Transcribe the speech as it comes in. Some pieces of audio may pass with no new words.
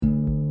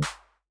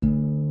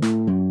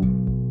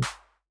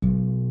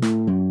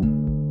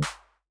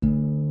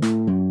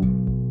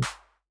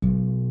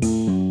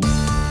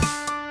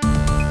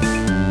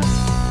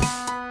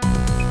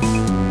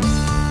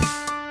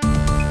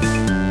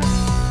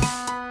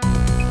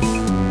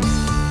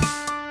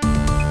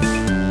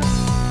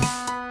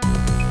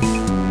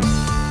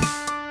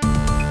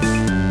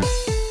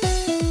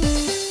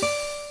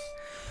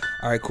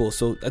right, cool.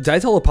 So did I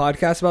tell a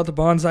podcast about the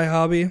bonsai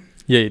hobby?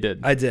 Yeah, you did.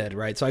 I did,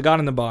 right? So I got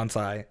into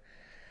bonsai.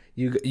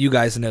 You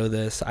guys know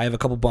this. I have a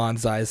couple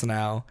bonsais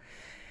now.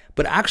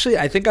 But actually,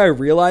 I think I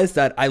realized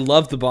that I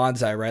love the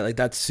bonsai, right? Like,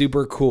 that's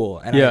super cool.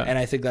 And Yeah.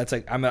 I think that's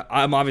like, I'm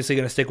obviously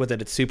going to stick with it.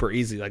 It's super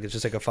easy. Like, it's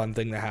just like a fun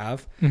thing to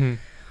have. Mm-hmm.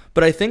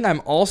 But I think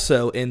I'm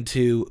also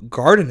into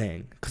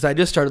gardening because I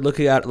just started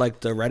looking at like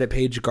the Reddit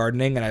page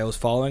gardening and I was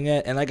following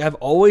it. And like, I've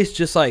always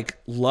just like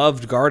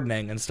loved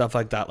gardening and stuff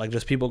like that. Like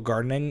just people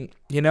gardening,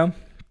 you know?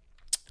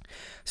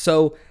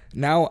 So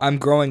now I'm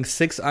growing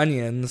 6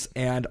 onions,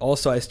 and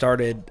also I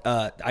started,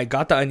 I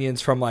got the onions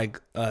from like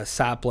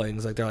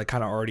saplings, like they're like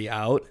kind of already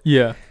out.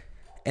 Yeah.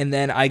 And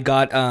then I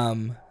got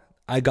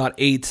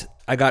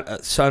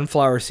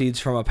sunflower seeds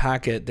from a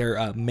packet.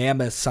 They're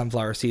mammoth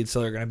sunflower seeds,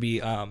 so they're going to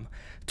be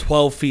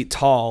 12 feet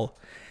tall,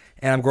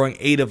 and I'm growing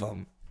 8 of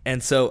them.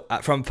 And so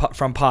from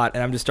pot,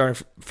 and I'm just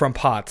starting from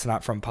pots,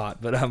 not from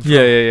pot, but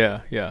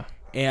Yeah.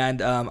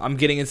 And I'm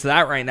getting into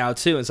that right now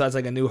too, and so that's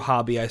like a new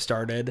hobby I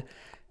started.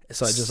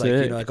 So I just Sick.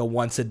 like, you know, like a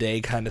once a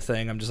day kind of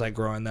thing. I'm just like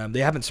growing them.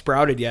 They haven't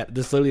sprouted yet.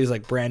 This literally is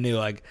like brand new.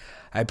 Like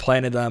I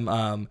planted them.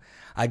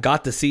 I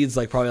got the seeds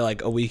like probably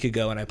like a week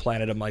ago, and I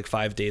planted them like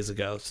 5 days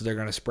ago. So they're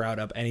gonna sprout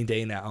up any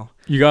day now.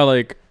 You gotta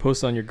like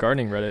post on your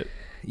gardening Reddit.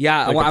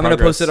 Yeah, Like I'm gonna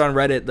post it on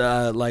Reddit.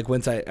 Like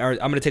I'm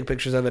gonna take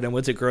pictures of it, and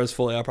once it grows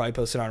fully, I'll probably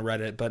post it on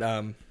Reddit. But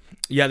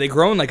yeah, they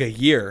grow in like a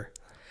year.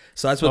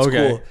 So that's what's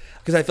cool.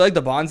 Because I feel like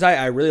the bonsai,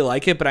 I really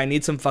like it, but I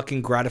need some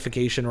fucking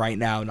gratification right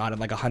now, not in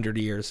like 100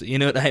 years. You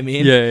know what I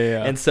mean?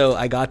 Yeah. And so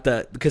I got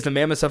because the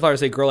mammoth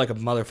sunflowers, they grow like a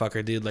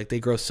motherfucker, dude. Like they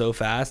grow so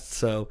fast.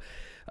 So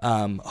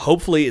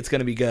hopefully it's going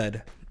to be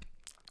good.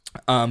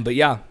 But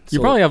yeah. You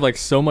probably have like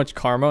so much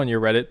karma on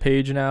your Reddit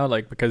page now,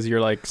 like because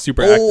you're like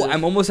super active. active.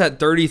 I'm almost at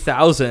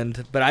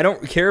 30,000, but I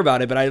don't care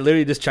about it. But I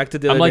literally just checked it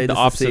the other day. I'm like the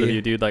opposite of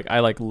you, dude. Like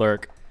I like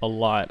lurk a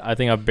lot. I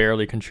think I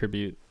barely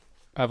contribute.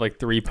 I have like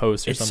 3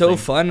 posts or something. It's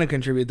so fun to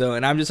contribute though,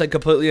 and I'm just like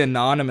completely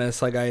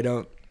anonymous. Like I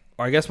don't,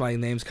 or I guess my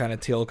name's kind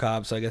of Teal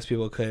Cop, so I guess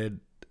people could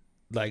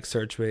like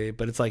search me.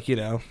 But it's like, you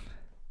know,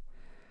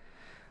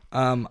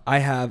 I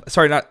have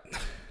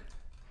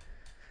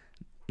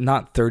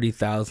not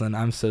 30,000.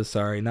 I'm so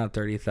sorry, not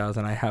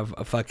 30,000. I have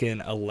a fucking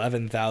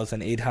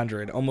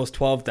 11,800, almost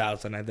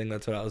 12,000. I think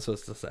that's what I was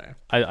supposed to say.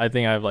 I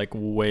think I have like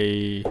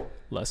way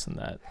less than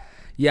that.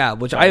 Yeah,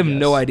 which I have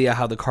no idea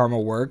how the karma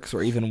works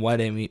or even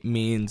what it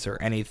means or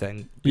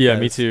anything. Yeah,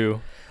 me too.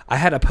 I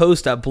had a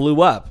post that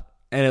blew up,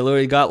 and it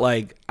literally got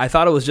like, I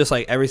thought it was just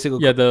like every single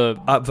the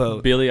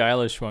upvote. Billie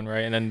Eilish one,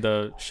 right? And then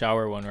the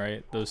shower one,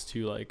 right? Those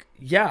two like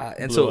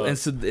and so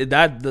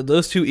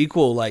those two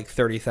equal like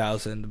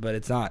 30,000, but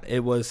it's not.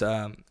 It was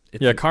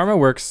karma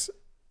works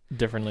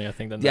differently, I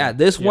think, than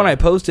this one I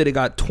posted, it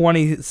got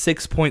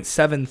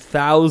 26.7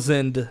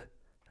 thousand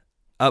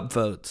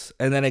upvotes,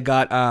 and then it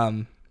got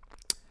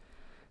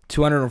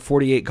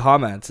 248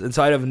 comments, and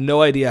so I have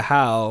no idea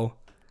how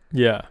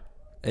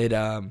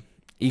it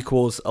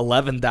equals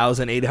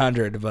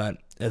 11,800, but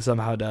it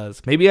somehow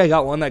does. Maybe I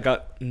got one that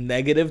got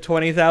negative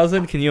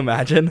 20,000. Can you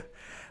imagine?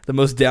 The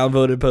most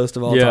downvoted post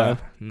of all time.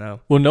 No.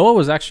 Well, Noah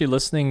was actually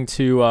listening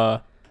to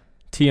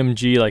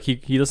TMG. Like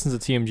he listens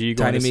to TMG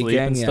going to sleep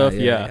and stuff.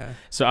 Yeah.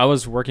 So I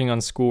was working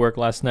on schoolwork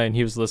last night, and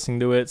he was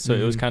listening to it, so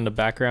it was kind of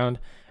background,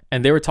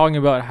 and they were talking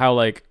about how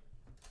like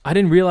I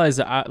didn't realize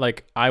that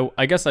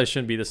I guess I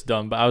shouldn't be this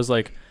dumb, but I was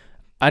like,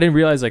 I didn't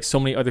realize like so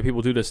many other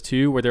people do this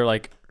too, where they're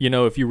like, you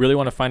know, if you really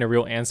want to find a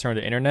real answer on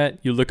the internet,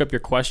 you look up your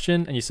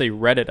question and you say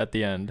Reddit at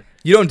the end.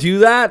 You don't do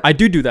that? I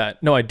do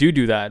that. No, I do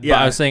that. Yeah.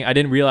 But I was saying I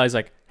didn't realize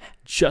like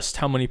just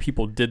how many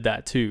people did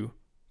that too.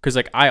 Because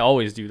like I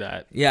always do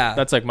that. Yeah.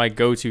 That's like my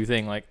go-to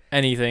thing. Like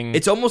anything.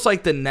 It's almost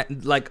like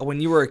like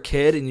when you were a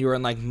kid and you were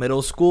in like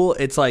middle school,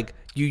 it's like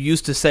you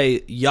used to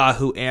say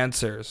Yahoo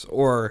Answers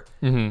or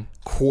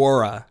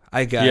Quora,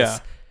 I guess. Yeah.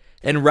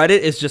 And Reddit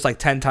is just like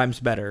 10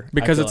 times better.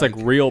 Because it's like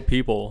real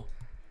people.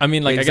 I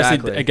mean, like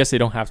exactly. I guess they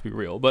don't have to be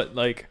real, but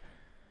like,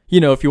 you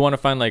know, if you want to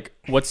find like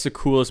what's the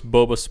coolest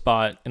boba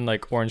spot in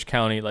like Orange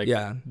County, like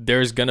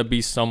there's gonna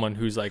be someone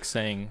who's like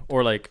saying,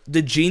 or like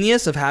the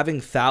genius of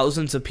having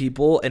thousands of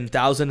people and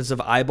thousands of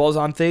eyeballs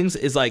on things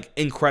is like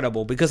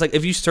incredible. Because like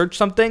if you search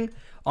something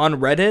on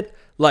Reddit,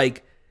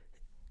 like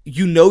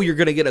you know you're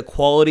gonna get a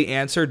quality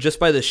answer just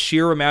by the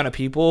sheer amount of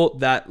people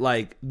that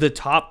like the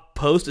top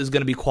post is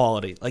gonna be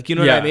quality. Like you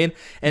know what I mean?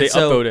 And they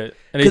upvote it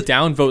and they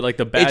downvote like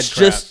the bad it's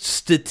crap. Just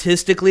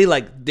statistically,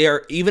 like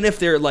they're even if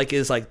there like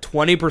is like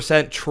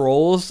 20%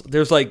 trolls,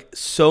 there's like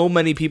so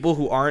many people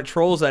who aren't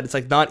trolls that it's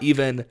like not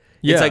even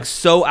it's like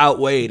so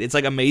outweighed. It's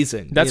like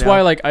amazing. That's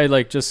why like I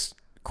like just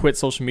quit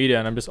social media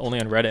and I'm just only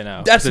on Reddit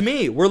now. That's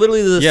me. We're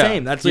literally the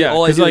same. That's like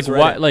all I do like is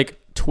Reddit. Like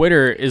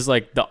Twitter is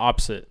like the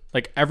opposite.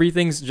 Like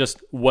everything's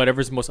just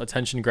whatever's most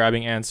attention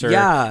grabbing answer.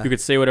 Yeah. You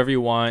could say whatever you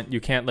want. You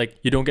can't like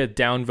you don't get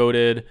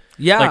downvoted.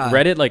 Yeah. Like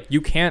Reddit, like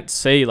you can't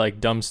say like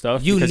dumb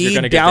stuff. You because need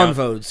you're gonna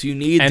downvotes. You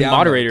need and downvotes.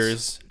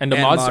 moderators. And the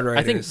mods moderators.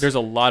 I think there's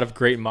a lot of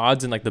great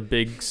mods in like the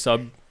big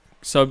sub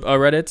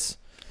Reddits.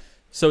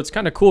 So it's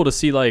kind of cool to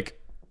see like,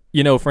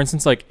 you know, for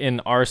instance, like in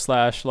r/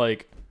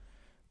 like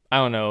I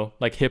don't know,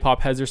 like hip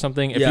hop heads or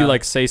something, if you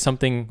like say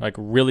something like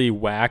really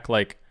whack,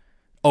 like,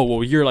 oh,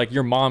 well, you're like,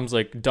 your mom's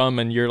like dumb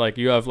and you're like,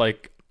 you have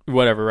like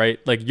whatever, right?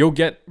 Like you'll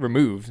get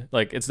removed.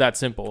 Like it's that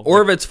simple.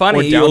 Or if it's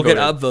funny, you'll get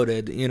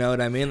upvoted. You know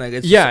what I mean? Like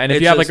it's and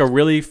if you have like a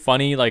really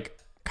funny like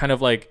kind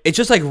of like, it's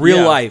just like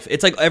real life.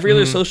 It's like every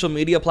other social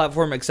media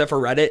platform except for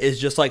Reddit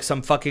is just like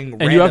some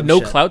fucking and you have no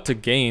clout to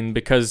gain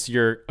because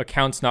your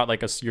account's not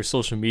like your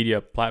social media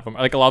platform.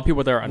 Like a lot of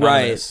people there are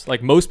anonymous.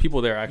 Like most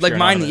people there are actually like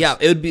mine. Anonymous. Yeah,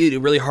 it would be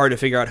really hard to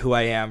figure out who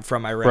I am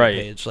from my Reddit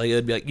page. Like it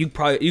would be like you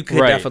could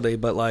definitely,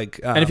 but like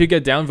and if you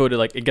get downvoted,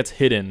 like it gets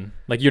hidden.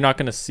 Like you're not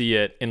gonna see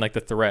it in like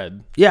the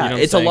thread. Yeah, you know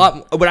it's a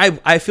lot. But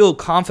I feel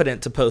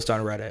confident to post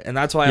on Reddit, and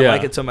that's why I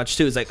like it so much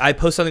too. Is like I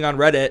post something on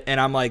Reddit, and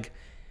I'm like,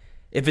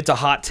 if it's a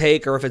hot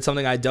take or if it's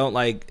something I don't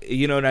like,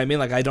 you know what I mean?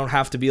 Like I don't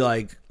have to be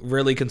like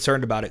really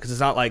concerned about it because it's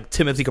not like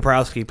Timothy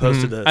Kaprowski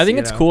posted this. I think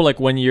it's cool like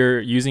when you're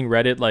using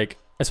Reddit, like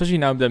especially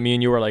now that me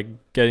and you are like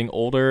getting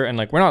older and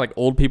like we're not like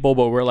old people,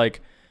 but we're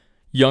like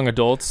young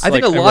adults. I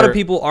think a lot of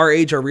people our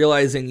age are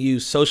realizing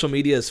social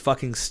media is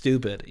fucking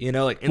stupid. You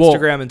know, like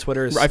Instagram and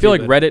Twitter is I feel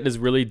like Reddit is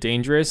really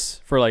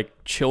dangerous for like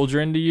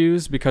children to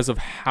use because of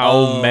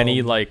how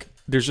many like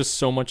there's just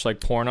so much like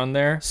porn on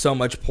there. So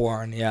much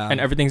porn, yeah. And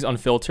everything's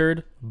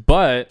unfiltered.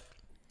 But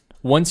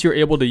once you're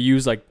able to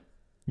use like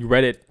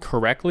Reddit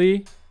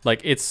correctly, like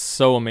it's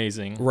so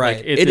amazing. Right.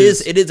 Like, it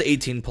is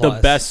 18 plus.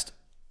 The best,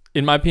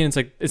 in my opinion, it's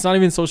like it's not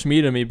even social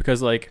media to me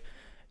because like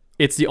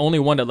it's the only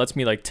one that lets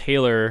me like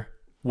tailor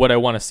what I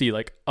want to see.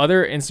 Like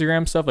other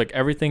Instagram stuff, like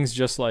everything's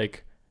just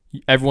like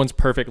everyone's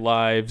perfect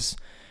lives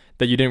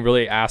that you didn't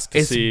really ask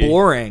to see. It's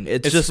boring.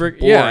 It's just boring.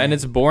 Yeah, and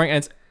it's boring and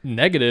it's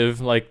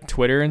negative like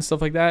Twitter and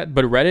stuff like that.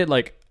 But Reddit,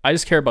 like I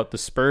just care about the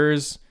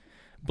Spurs,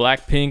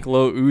 Blackpink,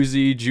 Lil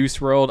Uzi, Juice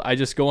WRLD. I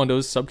just go on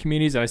those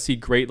subcommunities and I see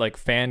great like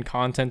fan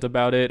content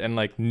about it and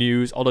like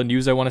news, all the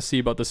news I want to see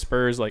about the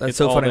Spurs. Like that's it's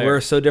so all funny. there. We're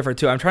so different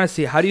too. I'm trying to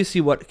see, how do you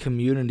see what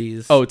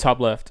communities? Oh,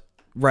 top left.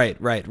 Right.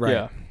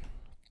 Yeah.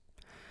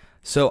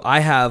 So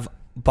I have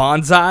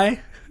Bonsai,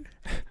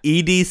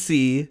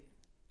 EDC.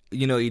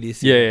 You know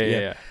EDC.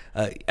 Yeah.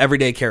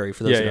 Everyday Carry,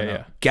 for those who don't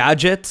know.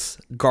 Gadgets,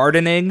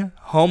 gardening,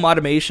 home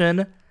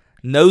automation,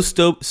 no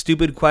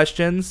stupid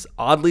questions,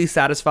 oddly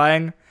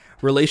satisfying,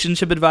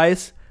 relationship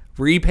advice,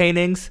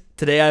 repaintings,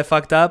 today I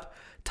fucked up,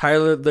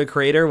 Tyler the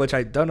Creator, which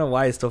I don't know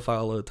why I still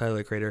follow Tyler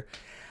the Creator.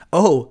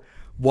 Oh,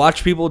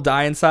 watch people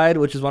die inside,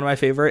 which is one of my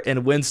favorite,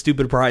 and win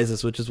stupid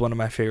prizes, which is one of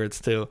my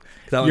favorites too.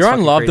 You're on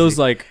a lot of those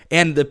like,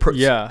 and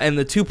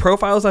the two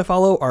profiles I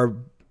follow are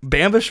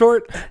Bamba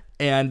Short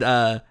and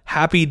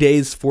Happy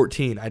Days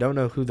 14. I don't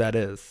know who that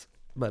is,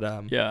 but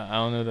yeah, I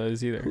don't know who that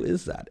is either. Who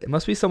is that? It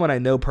must be someone I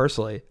know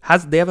personally.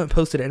 They haven't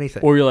posted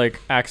anything, or you like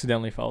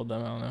accidentally followed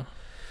them. I don't know.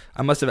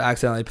 I must have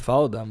accidentally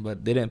followed them,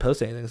 but they didn't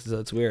post anything, so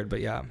it's weird.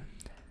 But yeah,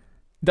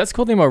 that's the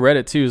cool thing about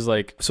Reddit too. Is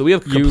like, so we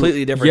have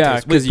completely different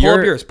tastes. Wait,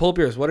 pull up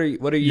yours. What are you?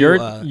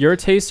 Your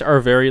tastes are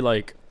very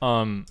like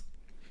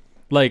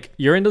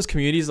you're in those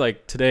communities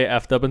like Today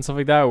Effed Up and stuff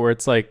like that, where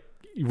it's like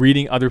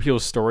reading other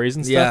people's stories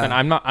and stuff. Yeah.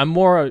 And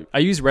I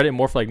use Reddit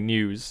more for like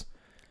news.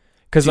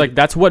 Because like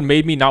that's what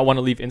made me not want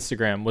to leave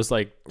Instagram was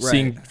like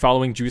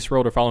following Juice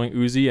WRLD or following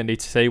Uzi, and they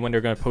say when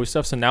they're gonna post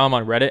stuff. So now I'm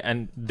on Reddit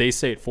and they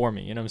say it for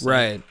me. You know what I'm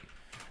saying? Right.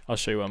 I'll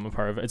show you what I'm a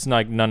part of. It's not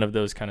like none of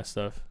those kind of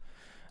stuff.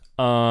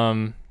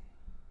 And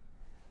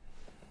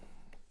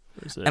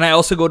I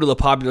also go to the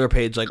popular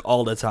page like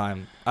all the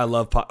time. I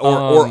love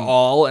or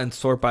all and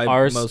sort by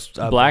most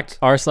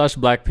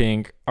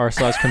r/Blackpink,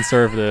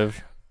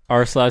 r/conservative,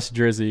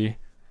 r/Drizzy,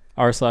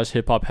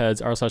 r/hip hop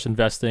heads,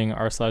 r/investing,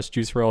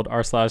 r/Juice WRLD,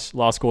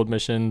 r/law school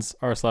admissions,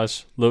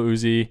 r/Lil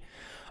Uzi,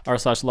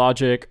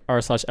 r/Logic,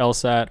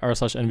 r/LSAT,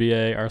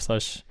 r/NBA,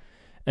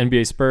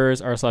 r/NBA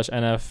Spurs,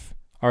 r/NF,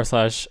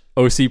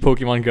 r/OC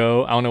Pokemon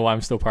Go. I don't know why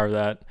I'm still part of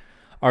that.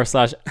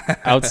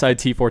 r/outside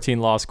T14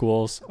 law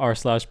schools,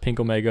 r/Pink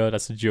Omega,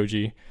 that's the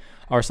GOG,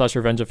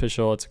 r/Revenge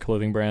Official, it's a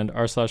clothing brand,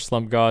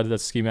 r/Slump God,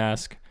 that's Ski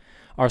Mask,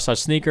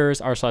 r/sneakers,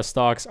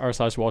 r/stocks,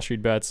 r/Wall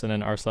Street Bets, and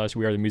then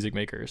r/We Are the Music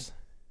Makers.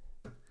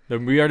 The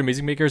We Are the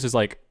Music Makers is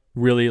like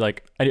really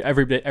like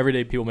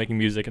everyday people making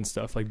music and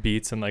stuff, like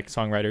beats and like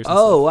songwriters. And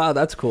stuff. Wow,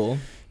 that's cool.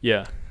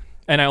 Yeah,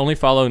 and I only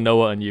follow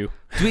Noah and you.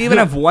 Do we even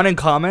have one in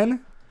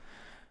common?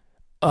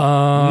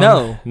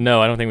 No,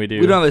 I don't think we do.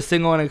 We don't have a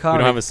single one in common.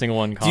 We don't have a single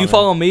one in common. Do you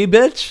follow me,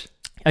 bitch?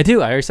 I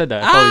do. I already said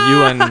that. I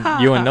follow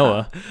you and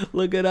Noah.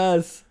 Look at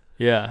us.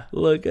 Yeah.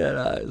 Look at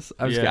us.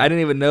 I'm just kidding. I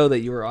didn't even know that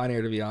you were on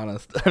here, to be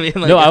honest. I mean,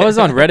 like, no, I was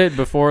on Reddit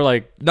before,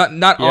 like not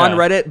on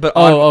Reddit, but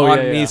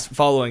on me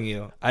following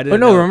you. I didn't.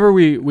 No, remember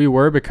we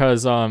were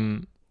because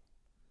I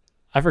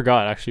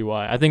forgot actually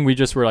why. I think we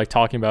just were like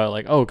talking about it,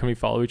 like, oh, can we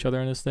follow each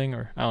other in this thing,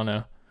 or I don't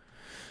know.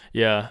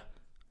 Yeah.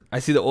 I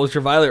see the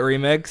Ultraviolet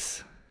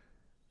remix.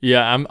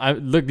 Yeah,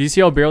 look. Do you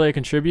see how barely I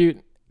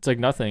contribute? It's like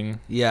nothing.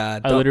 Yeah,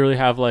 I literally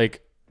have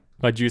like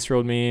my Juice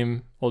WRLD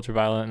meme,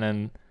 Ultraviolet, and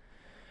then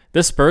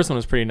this Spurs one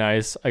was pretty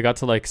nice. I got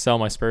to like sell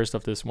my Spurs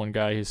stuff to this one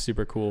guy. He's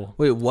super cool.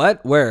 Wait,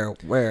 what? Where?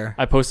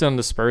 I posted on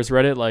the Spurs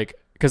Reddit, like,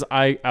 because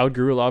I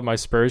outgrew a lot of my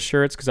Spurs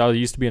shirts because I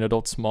used to be an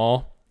adult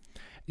small,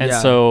 and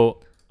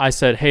so I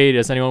said, hey,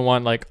 does anyone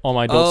want like all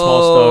my adult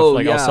small stuff?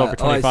 Like I'll sell for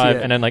 25.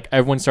 And then like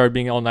everyone started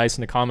being all nice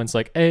in the comments,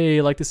 like, hey,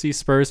 I like to see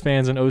Spurs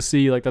fans in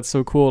OC. Like that's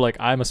so cool. Like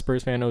I'm a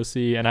Spurs fan in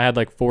OC, and I had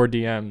like 4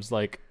 DMs,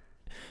 like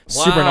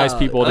super nice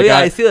people. The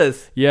guy, I see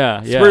this.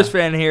 Yeah. Spurs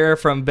fan here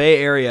from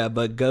Bay Area,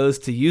 but goes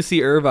to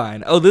UC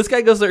Irvine. Oh, this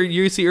guy goes to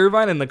UC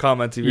Irvine in the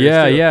comments.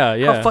 Yeah.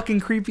 How fucking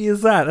creepy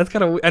is that? That's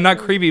kind of, and not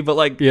creepy, but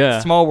like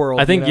small world.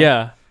 I think,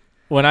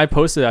 when I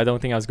posted, I don't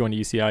think I was going to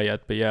UCI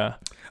yet, but yeah.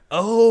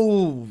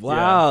 Oh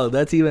wow,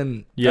 that's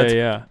even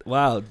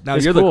wow. Now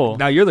it's you're cool.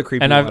 You're the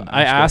creepy and one.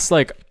 I asked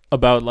like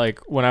about like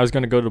when I was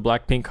going to go to the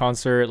Blackpink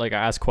concert, like I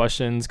asked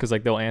questions because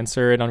like they'll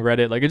answer it on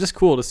Reddit. Like it's just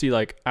cool to see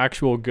like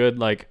actual good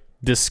like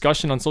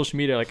discussion on social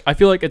media. Like I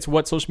feel like it's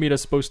what social media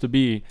is supposed to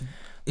be,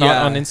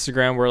 not on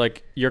Instagram where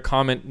like your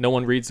comment, no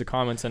one reads the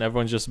comments and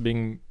everyone's just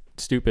being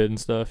stupid and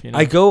stuff. You know,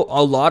 I go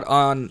a lot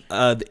on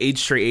the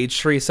H3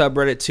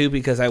 subreddit too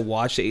because I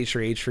watch the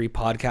H3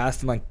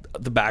 podcast in like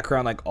the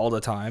background like all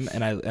the time,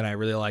 and I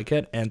really like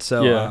it. And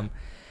so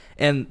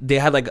and they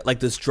had like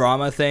this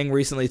drama thing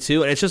recently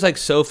too, and it's just like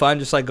so fun,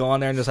 just like go on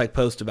there and just like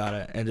post about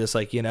it and just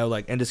like, you know,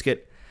 like, and just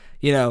get,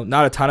 you know,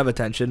 not a ton of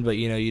attention, but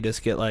you know, you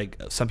just get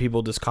like some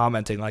people just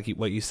commenting like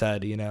what you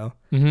said, you know.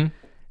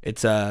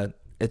 It's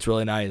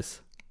really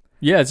nice.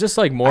 Yeah, it's just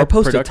like more. I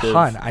post productive, a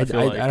ton. I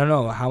don't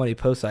know how many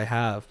posts I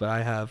have, but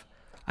I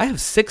have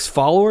 6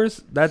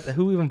 followers.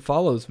 Who even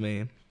follows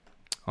me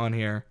on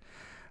here?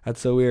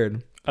 That's so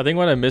weird. I think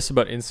what I miss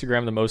about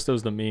Instagram the most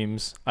was the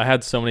memes. I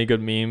had so many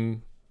good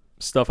meme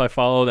stuff I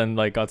followed and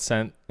like got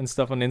sent and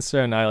stuff on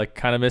Insta, and I like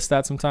kind of miss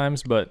that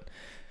sometimes, but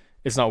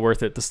it's not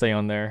worth it to stay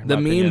on there. The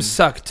memes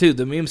suck too.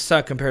 The memes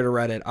suck compared to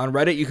Reddit. On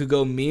Reddit, you could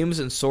go memes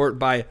and sort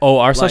by. Oh,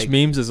 r//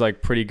 memes is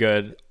like pretty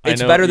good.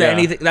 It's better than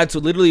anything. That's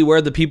literally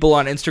where the people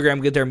on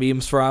Instagram get their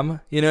memes from.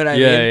 You know what I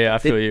mean? Yeah, I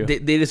feel you.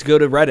 They just go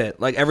to Reddit.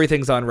 Like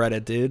everything's on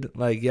Reddit, dude.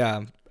 Like,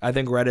 yeah, I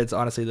think Reddit's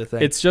honestly the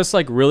thing. It's just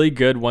like really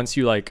good once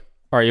you like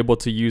are able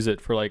to use it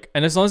for like,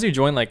 and as long as you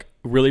join like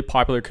really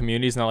popular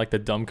communities, not like the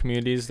dumb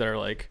communities that are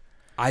like.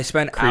 I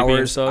spent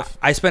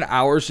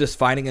hours just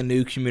finding a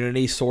new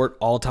community, sort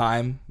all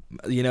time.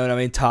 You know what I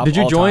mean? Top. Did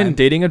you join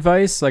dating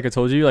advice? Like I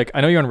told you, like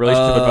I know you're on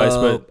relationship advice,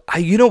 but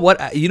you know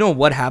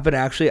what happened?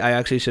 Actually, I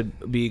actually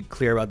should be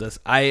clear about this.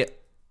 I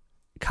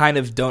kind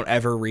of don't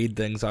ever read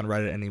things on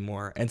Reddit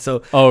anymore, and so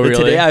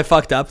today I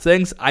fucked up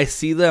things. I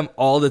see them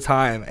all the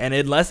time, and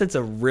unless it's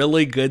a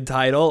really good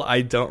title,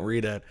 I don't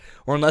read it,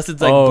 or unless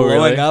it's like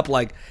blowing up.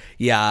 Like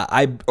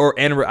I'm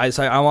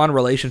on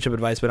relationship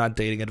advice, but not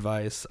dating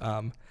advice.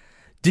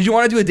 Did you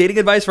want to do a dating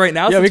advice right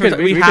now? Yeah, we have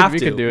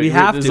to. We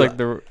have to.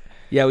 Like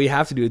yeah, we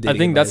have to do a dating I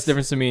think advice. that's the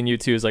difference to me and you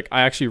too. Is like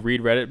I actually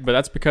read Reddit, but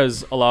that's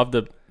because a lot of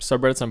the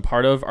subreddits I'm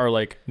part of are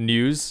like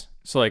news.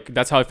 So like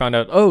that's how I found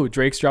out. Oh,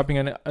 Drake's dropping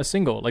a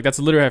single. Like that's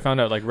literally how I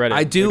found out. Like Reddit.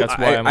 I do. Like, that's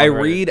why I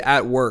read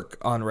at work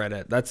on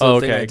Reddit. That's the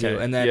thing I do.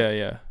 And then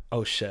yeah.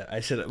 Oh shit!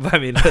 I should have. I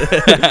mean,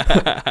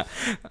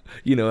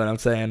 you know what I'm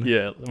saying?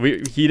 Yeah.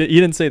 He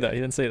didn't say that. He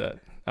didn't say that.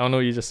 I don't know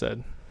what you just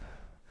said.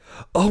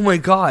 Oh my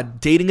god,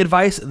 dating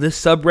advice. This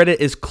subreddit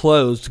is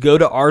closed. Go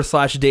to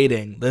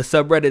r/dating. The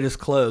subreddit is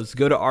closed.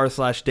 Go to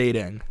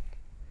r/dating.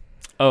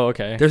 Oh,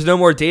 okay. There's no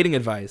more dating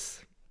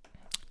advice.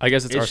 I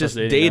guess it's just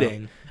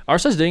dating.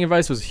 r/dating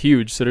advice was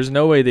huge, so there's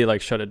no way they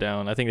like shut it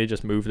down. I think they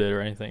just moved it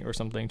or anything or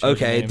something.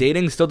 Okay,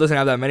 dating still doesn't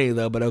have that many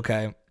though, but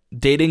okay.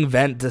 Dating,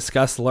 vent,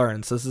 discuss,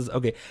 learn. So this is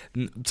okay.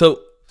 So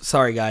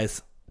sorry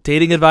guys,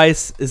 dating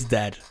advice is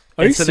dead.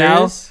 Are you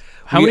serious?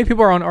 How many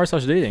people are on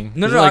r/dating?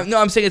 No,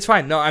 I'm saying it's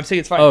fine.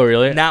 Oh,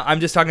 really? Now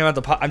I'm just talking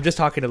about I'm just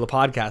talking to the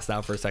podcast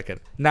now for a second.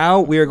 Now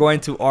we are going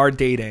to our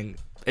dating.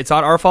 It's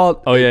not our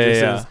fault. Oh yeah,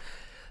 yeah. Is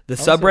the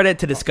subreddit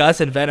to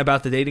discuss and vent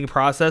about the dating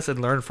process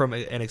and learn from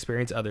and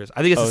experience others.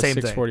 I think it's the same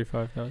thing.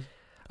 645,000.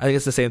 I think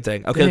it's the same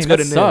thing. Okay, dang, let's go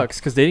to sucks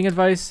because dating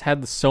advice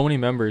had so many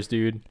members,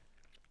 dude.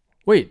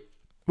 Wait,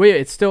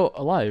 it's still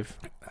alive.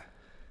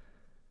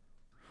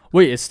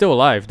 Wait, it's still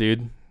alive,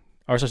 dude.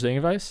 r/dating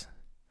advice.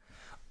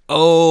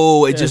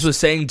 Oh, it just was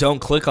saying don't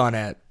click on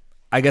it.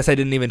 I guess I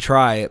didn't even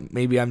try.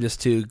 Maybe I'm just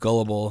too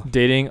gullible.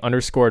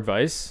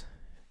 Dating_advice.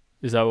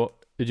 Is that what?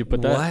 Did you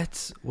put that?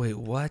 What? Wait,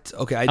 what?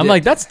 Okay, I'm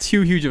like, that's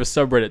too huge of a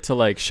subreddit to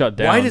like shut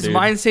down. Why does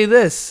mine say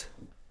this?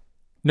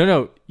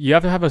 No. You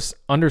have to have a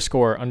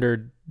underscore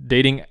under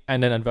dating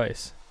and then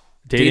advice.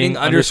 Dating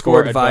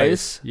underscore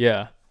advice?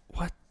 Yeah.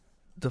 What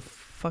the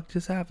fuck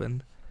just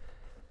happened?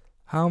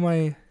 How am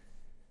I?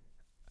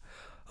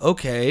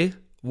 Okay.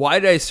 Why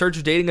did I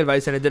search dating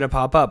advice and it didn't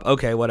pop up?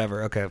 Okay,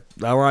 whatever. Okay,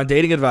 now we're on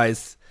dating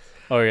advice.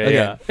 Okay.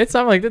 Yeah. It's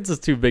not like this is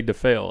too big to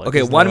fail. Like,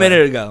 okay, 1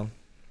 minute ago.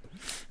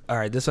 All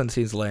right, this one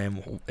seems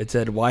lame. It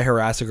said, "Why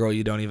harass a girl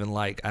you don't even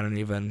like?" I don't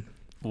even.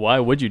 Why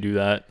would you do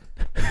that?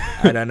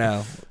 I don't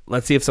know.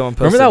 Let's see if someone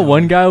posted. Remember that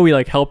one guy we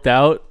like helped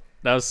out?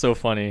 That was so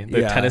funny.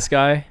 The tennis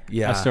guy.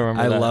 Yeah, I still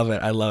remember.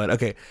 I love it.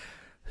 Okay,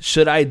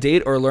 should I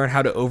date or learn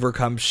how to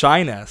overcome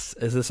shyness?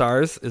 Is this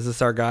ours? Is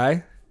this our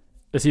guy?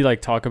 does he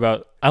like talk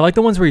about? I like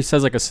the ones where he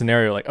says like a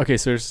scenario, like, okay,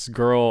 so there's this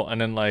girl,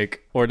 and then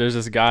like, or there's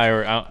this guy,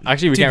 or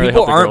actually we can't really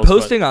help the girls. People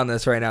aren't posting on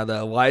this right now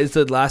though. Why is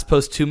the last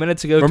post 2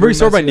 minutes ago? Remember we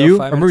sorted by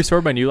new? Remember we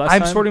sorted by new last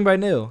time? I'm sorting by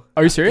new.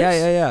 Are you serious?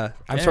 Yeah.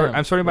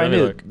 I'm sorting by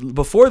new.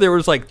 Before there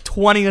was like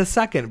 20 a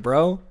second,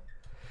 bro.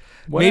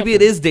 Maybe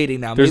it is dating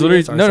now. There's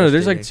literally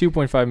there's like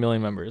 2.5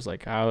 million members.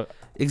 Like how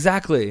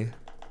exactly?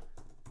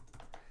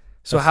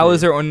 So how is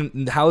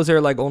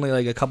there like only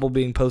like a couple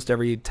being posted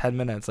every 10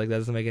 minutes? Like that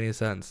doesn't make any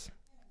sense.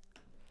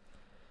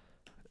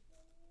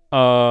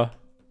 I'm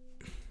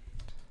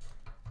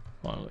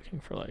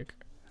looking for like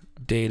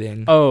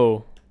dating.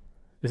 Oh,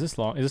 is this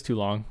long? Is this too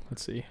long?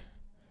 Let's see.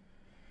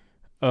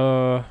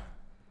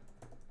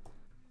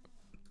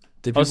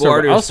 Did people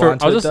already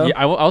respond to it, though?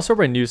 Yeah, I'll sort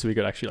by new so we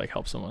could actually like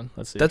help someone.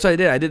 Let's see. That's what I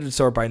did. I did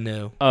sort by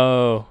new.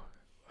 Oh.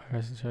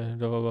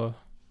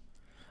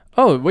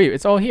 Oh wait,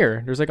 it's all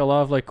here. There's like a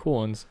lot of like cool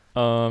ones.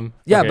 Yeah,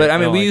 okay, but I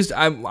mean, we used.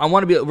 I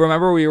want to be.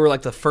 Remember, we were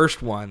like the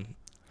first one.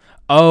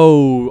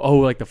 Oh,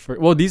 like the first.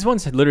 Well, these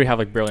ones literally have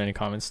like barely any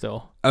comments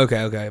still.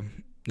 Okay,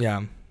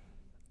 yeah.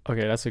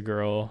 Okay, that's a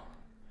girl.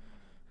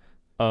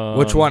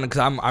 Which one? Because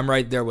I'm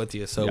right there with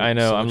you. So yeah, I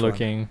know. So I'm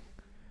looking.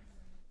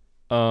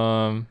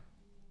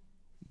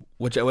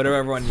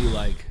 Whatever one you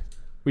like.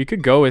 We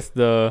could go with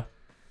the.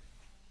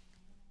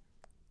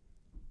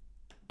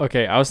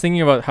 Okay, I was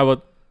thinking about how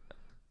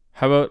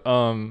about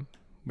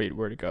wait,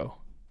 where'd it go?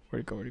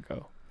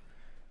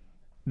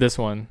 This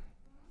one.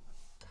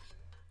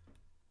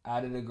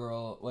 Added a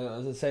girl. Wait, what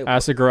does it say?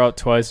 Asked a girl out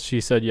twice.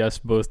 She said yes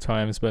both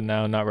times, but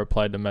now not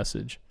replied to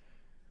message.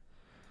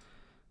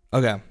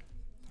 Okay.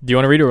 Do you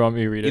want to read it or want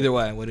me to read it? Either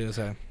way, what do you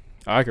say?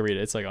 I can read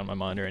it. It's like on my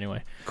monitor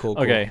anyway. Cool.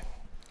 Okay.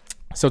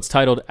 So it's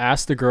titled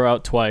 "Asked the girl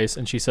out twice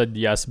and she said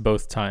yes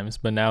both times,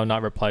 but now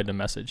not replied to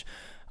message."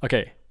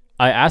 Okay.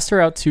 I asked her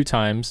out 2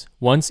 times,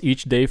 once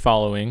each day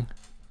following.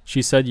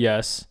 She said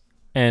yes,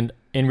 and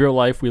in real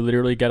life we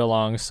literally get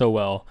along so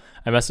well.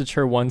 I messaged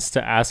her once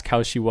to ask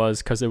how she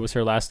was because it was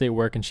her last day at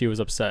work and she was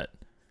upset.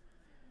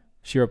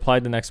 She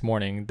replied the next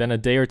morning. Then a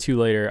day or 2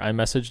 later, I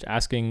messaged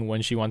asking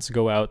when she wants to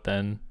go out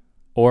then,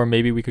 or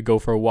maybe we could go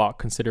for a walk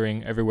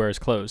considering everywhere is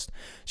closed.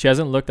 She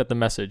hasn't looked at the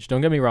message.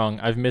 Don't get me wrong,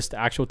 I've missed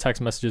actual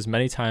text messages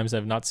many times.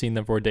 I've not seen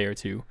them for a day or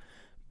 2.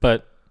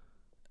 But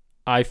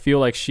I feel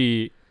like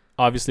she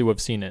obviously would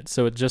have seen it,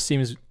 so it just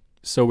seems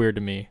so weird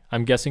to me.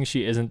 I'm guessing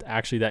she isn't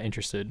actually that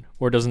interested,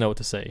 or doesn't know what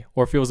to say,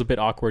 or feels a bit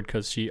awkward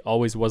because she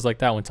always was like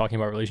that when talking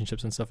about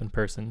relationships and stuff in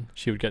person.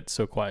 She would get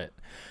so quiet.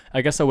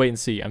 I guess I'll wait and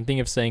see. I'm thinking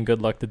of saying good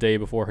luck the day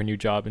before her new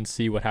job and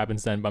see what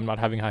happens then, but I'm not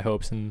having high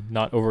hopes and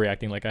not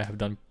overreacting like I have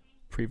done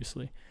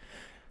previously.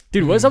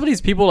 Dude, what's up with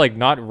these people like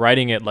not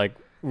writing it like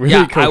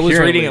really coherently? I was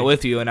reading it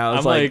with you and I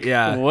was like,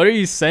 yeah. What are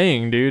you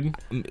saying, dude?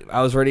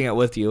 I was reading it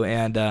with you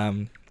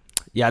and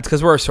yeah, it's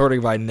because we're sorting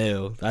by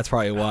new. That's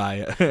probably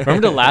why. Remember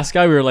the last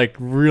guy? We were like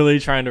really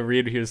trying to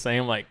read what he was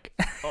saying. I'm like,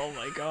 oh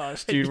my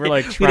gosh, dude. We're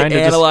like trying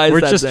to analyze.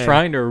 We're just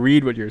trying to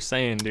read what you're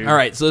saying, dude. All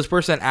right. So this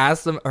person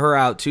asked her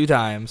out 2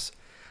 times.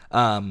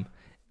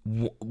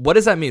 What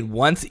does that mean?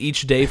 Once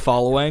each day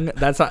following?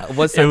 That's not.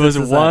 What sentence? It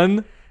was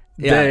one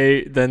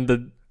day, then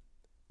the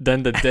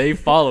day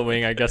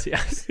following. I guess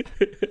yes.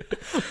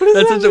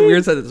 That's such a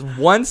weird sentence.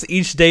 Once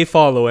each day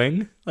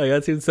following. Like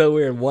that seems so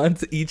weird.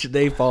 Once each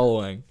day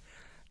following.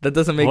 That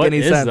doesn't make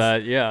any sense. What is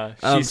that?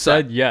 Yeah. She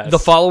said yes. The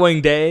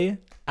following day,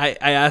 I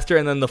asked her,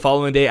 and then the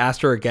following day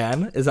asked her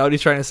again. Is that what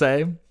he's trying to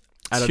say?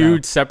 I don't know.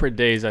 2 separate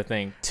days, I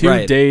think.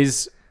 2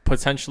 days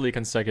potentially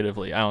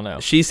consecutively. I don't know.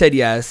 She said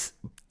yes.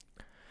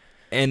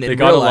 And in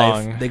real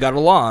life, they got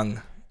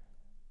along.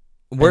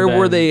 Where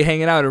were they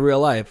hanging out in real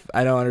life?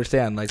 I don't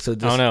understand. Like, so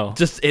just, I don't know.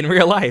 Just in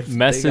real life,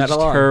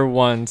 messaged her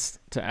once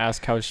to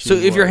ask how she. So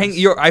if you're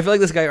I feel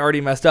like this guy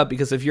already messed up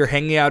because if you're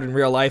hanging out in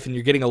real life and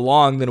you're getting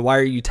along, then why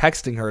are you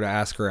texting her to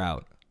ask her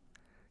out?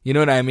 You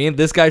know what I mean?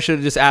 This guy should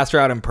have just asked her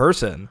out in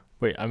person.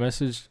 Wait, I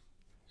messaged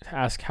to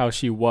ask how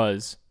she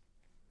was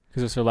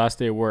because it was her last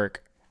day of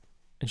work,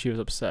 and she was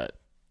upset.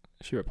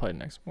 She replied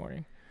next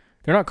morning.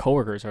 They're not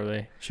coworkers, are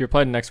they? She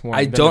replied next morning.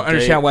 I don't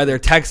understand why they're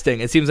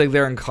texting. It seems like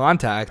they're in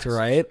contact,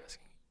 right?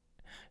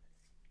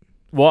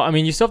 Well, I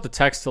mean, you still have to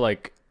text to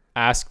like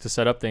ask to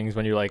set up things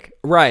when you're like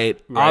right,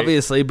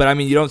 obviously, but I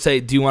mean, you don't say,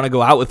 "Do you want to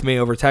go out with me?"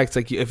 over text.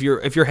 Like if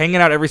you're hanging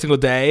out every single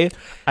day,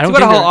 I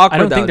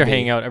don't think they're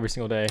hanging out every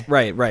single day.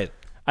 Right.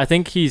 I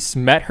think he's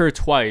met her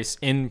twice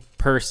in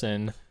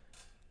person.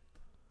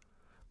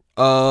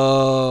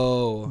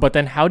 Oh, but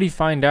then how do you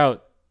find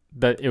out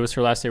that it was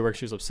her last day of work?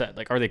 She was upset.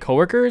 Like, are they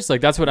coworkers?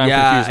 Like, that's what I'm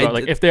confused about.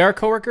 Like, if they are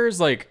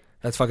coworkers, like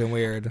that's fucking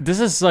weird.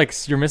 This is like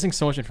you're missing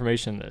so much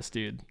information in this,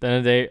 dude. At the end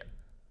of the day.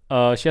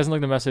 She hasn't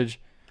looked at the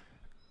message.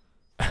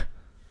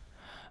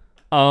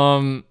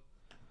 I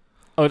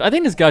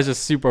think this guy's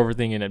just super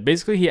overthinking it.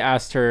 Basically, he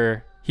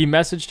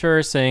messaged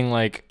her saying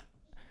like,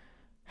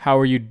 how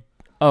are you?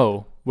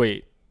 Oh,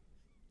 wait.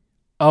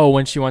 Oh,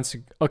 when she wants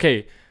to,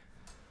 okay.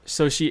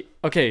 So this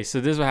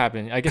is what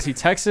happened. I guess he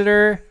texted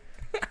her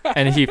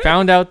and he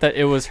found out that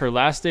it was her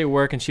last day of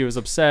work and she was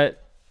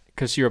upset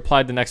because she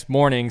replied the next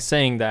morning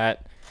saying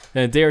that.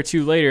 Then a day or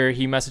two later,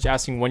 he messaged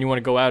asking when you want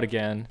to go out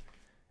again.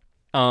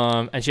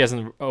 And she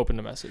hasn't opened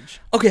the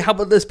message. Okay, how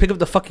about this? Pick up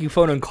the fucking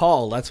phone and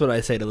call. That's what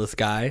I say to this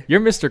guy. You're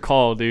Mr.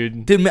 Call,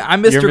 dude. Dude,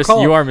 I'm Mr.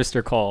 Call. You are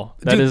Mr. Call.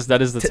 That is the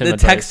Tim the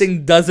advice.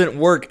 texting doesn't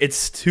work.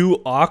 It's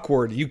too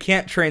awkward. You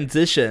can't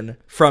transition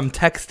from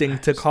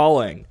texting to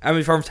calling. I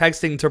mean, from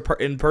texting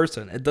to in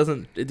person. It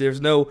doesn't.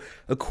 There's no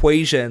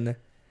equation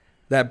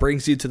that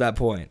brings you to that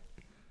point.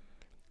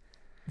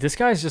 This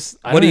guy's just.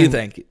 What do you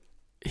think?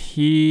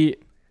 He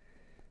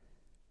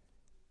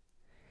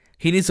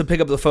needs to pick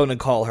up the phone and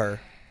call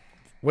her.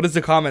 What is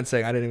the comment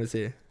saying? I didn't even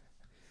see.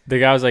 The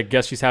guy was like,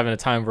 guess she's having a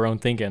time of her own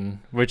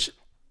thinking, which,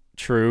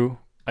 true.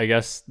 I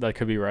guess that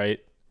could be right.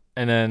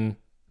 And then,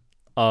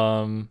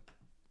 what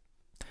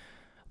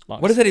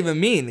does that even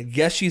mean?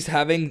 Guess she's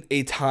having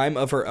a time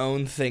of her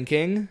own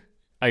thinking?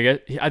 I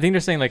think they're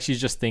saying like she's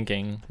just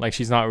thinking, like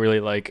she's not really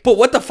like. But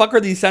what the fuck are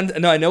these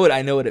sentences? No, I know what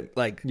it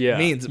like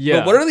means. Yeah.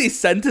 But what are these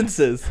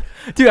sentences?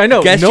 Dude, I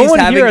know. Guess no she's one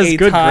having here has a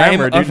good time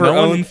grammar, dude. of her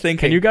own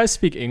thinking. Can you guys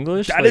speak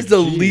English? That is the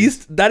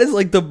least. That is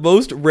like the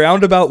most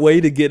roundabout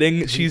way to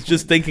getting. She's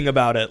just thinking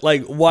about it.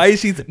 Like, why is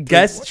she?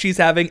 Guess she's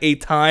having a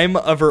time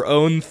of her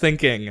own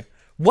thinking.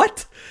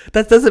 What?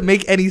 That doesn't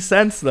make any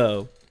sense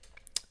though.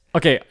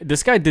 Okay,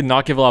 this guy did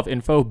not give a lot of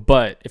info,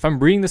 but if I'm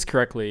reading this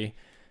correctly,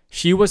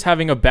 she was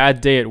having a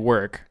bad day at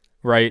work.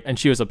 Right, and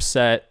she was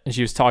upset, and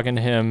she was talking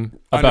to him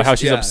about how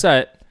she's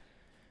upset,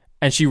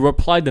 and she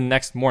replied the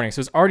next morning. So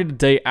it's already the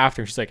day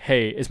after. She's like,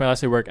 "Hey, it's my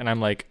last day of work, and I'm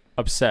like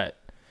upset."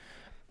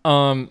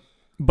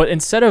 But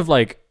instead of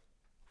like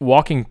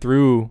walking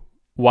through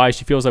why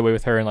she feels that way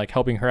with her and like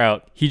helping her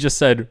out, he just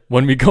said,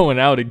 "When we going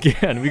out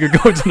again, we could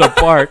go to the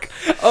park."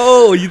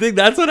 Oh, you think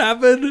that's what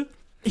happened?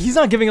 He's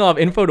not giving a lot of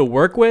info to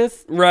work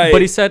with, right?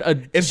 But he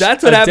said if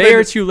that's what happened, day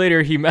or two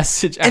later, he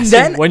messaged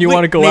asking when you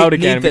want to go out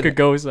again. Nathan, we could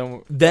go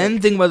somewhere. Then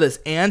think about this,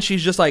 and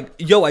she's just like,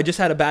 "Yo, I just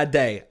had a bad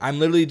day. I'm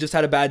literally just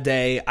had a bad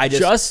day. I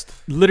just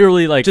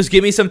literally like just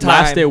give me some time."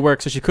 Last day of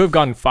work, so she could have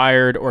gotten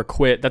fired or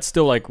quit. That's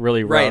still like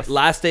really rough. Right,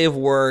 last day of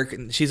work.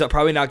 She's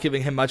probably not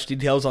giving him much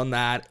details on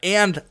that.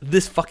 And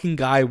this fucking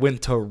guy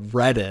went to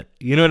Reddit.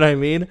 You know what I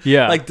mean?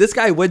 Yeah. Like this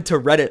guy went to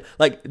Reddit.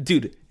 Like,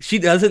 dude, she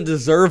doesn't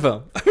deserve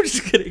him. I'm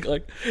just kidding.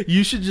 Like,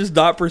 you should just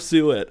not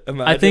pursue it.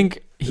 Imagine I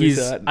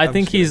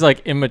think he's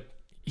like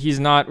he's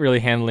not really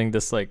handling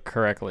this like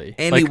correctly.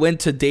 And like, he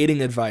went to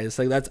dating advice.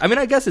 Like that's. I mean,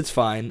 I guess it's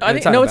fine.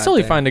 It's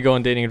totally fine to go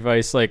on dating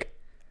advice. Like,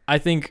 I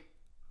think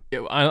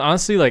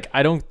honestly, like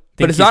I don't.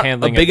 But it's not a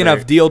big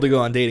enough deal to go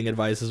on dating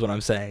advice, is what I'm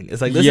saying.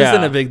 It's like this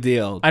isn't a big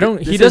deal.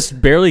 He just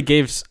barely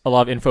gave a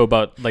lot of info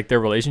about like their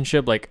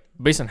relationship. Like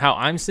based on how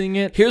I'm seeing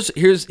it, here's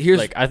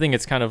like I think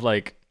it's kind of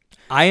like.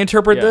 I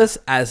interpret this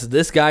as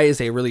this guy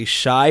is a really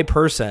shy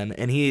person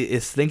and he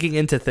is thinking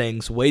into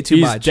things way too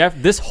much.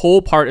 This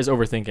whole part is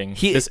overthinking.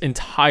 This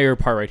entire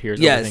part right here is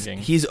overthinking.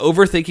 He's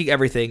overthinking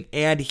everything,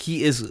 and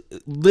he is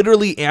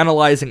literally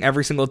analyzing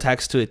every single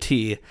text to a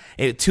T,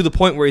 to the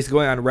point where he's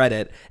going on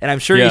Reddit, and I'm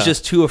sure he's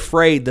just too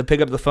afraid to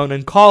pick up the phone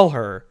and call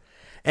her.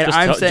 And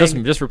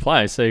just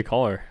reply, say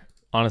call her.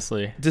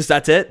 Honestly,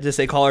 that's it. Just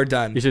say call her.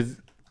 Done. You should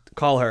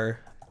call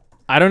her.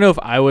 I don't know if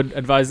I would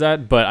advise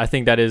that, but I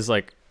think that is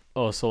like.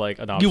 Oh, so like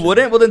an option. You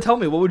wouldn't? Well, then tell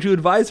me. What would you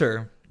advise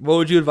her? What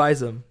would you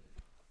advise him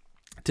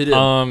to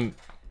do?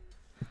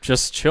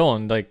 Just chill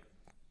and like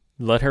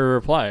let her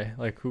reply.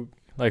 Who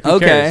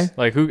cares?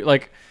 Don't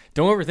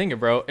overthink it,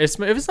 bro. If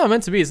it's not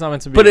meant to be, it's not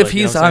meant to be. But if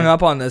he's hung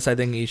up on this, I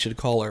think he should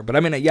call her. But I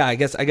mean, yeah, I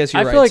guess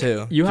you're right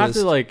too. You have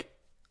to like.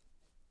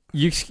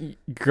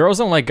 Girls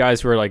don't like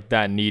guys who are like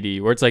that needy,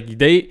 where it's like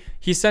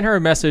he sent her a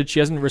message, she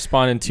hasn't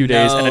responded in 2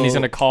 days, and then he's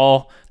gonna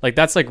call. Like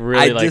that's like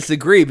really. I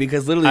disagree,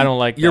 because literally I don't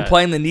like you're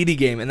playing the needy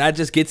game, and that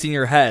just gets in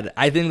your head.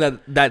 I think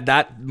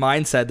that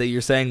mindset that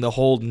you're saying, the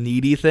whole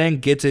needy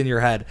thing, gets in your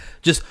head.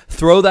 Just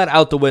throw that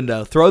out the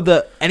window. Throw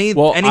any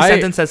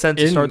sentence that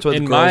starts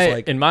with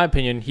girls. In my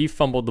opinion, he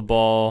fumbled the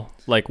ball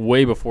like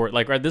way before.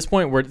 Like at this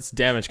point where it's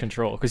damage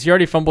control, because he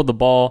already fumbled the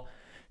ball.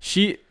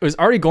 She was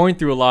already going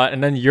through a lot,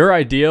 and then your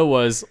idea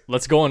was,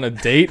 let's go on a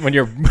date when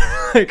you're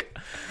like,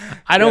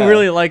 I don't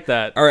really like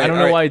that. I don't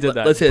know why he did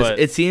that. Let's say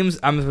it seems,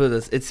 I'm going to put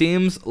this, it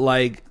seems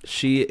like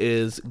she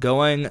is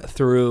going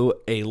through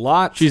a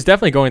lot. She's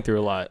definitely going through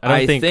a lot.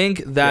 I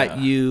think that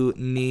you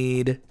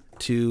need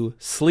to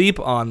sleep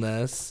on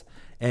this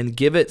and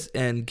give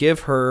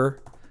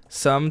her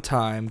some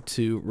time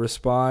to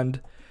respond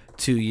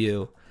to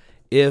you.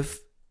 If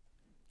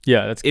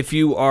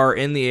you are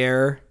in the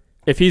air.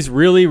 If he's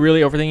really,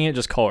 really overthinking it,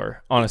 just call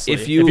her. Honestly,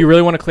 if you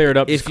really want to clear it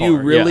up, just call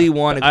her.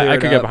 I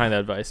could get behind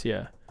that advice.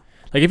 Yeah,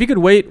 like if you could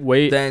wait.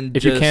 Then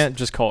if you can't,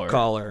 just call her.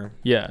 Call her.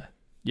 Yeah.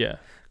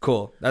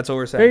 Cool. That's what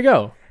we're saying. There you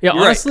go. Yeah,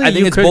 you're honestly, right. I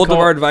think it's both of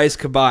our advice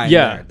combined.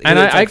 Yeah, and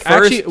I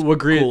actually would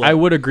agree. I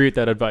would agree with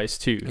that advice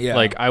too. Yeah.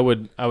 Like I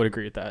would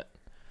agree with that.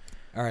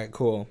 All right.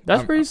 Cool.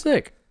 That's pretty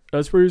sick. All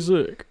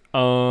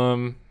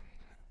right.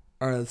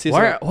 Let's see.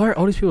 Why are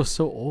all these people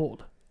so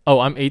old?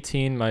 Oh, I'm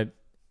 18.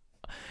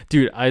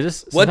 Dude, I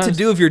just... What to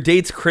do if your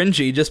date's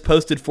cringy just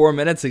posted 4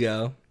 minutes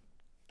ago.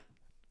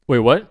 Wait,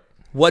 what?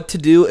 What to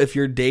do if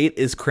your date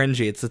is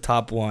cringy? It's the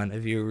top one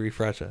if you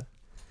refresh it.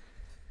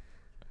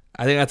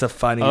 I think that's a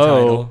funny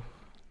title.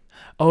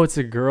 Oh, it's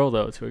a girl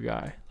though to a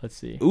guy. Let's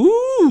see.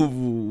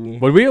 Ooh.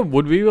 Would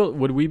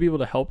we be able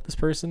to help this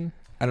person?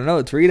 I don't know.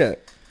 Let's read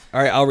it.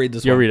 All right, I'll read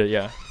this one. You'll read it,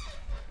 yeah.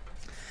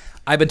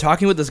 I've been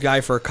talking with this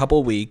guy for a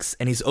couple weeks,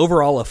 and he's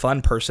overall a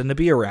fun person to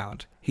be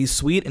around. He's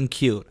sweet and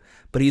cute,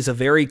 but he's a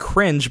very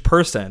cringe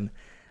person.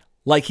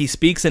 Like, he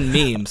speaks in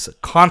memes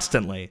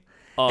constantly.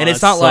 Oh, and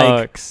it's not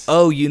sucks. like,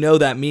 oh, you know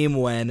that meme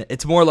when.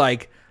 It's more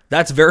like,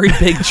 that's very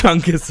big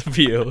chunkus of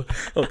you.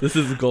 Oh, this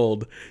is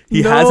gold.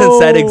 He hasn't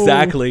said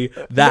exactly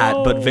that,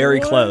 but very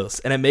close.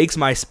 And it makes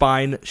my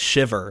spine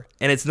shiver.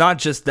 And it's not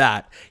just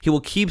that. He will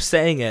keep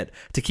saying it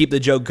to keep the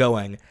joke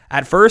going.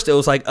 At first, it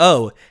was like,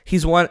 oh,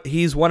 he's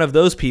one of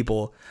those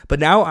people. But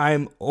now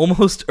I'm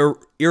almost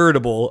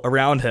irritable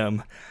around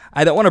him.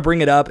 I don't want to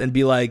bring it up and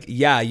be like,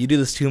 yeah, you do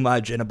this too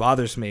much and it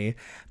bothers me,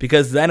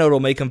 because then it'll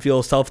make him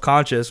feel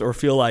self-conscious or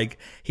feel like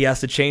he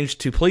has to change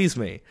to please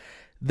me.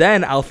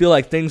 Then I'll feel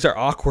like things are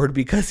awkward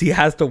because he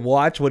has to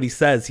watch what he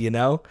says, you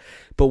know?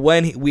 But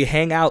when we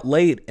hang out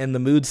late and the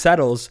mood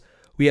settles,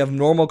 we have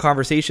normal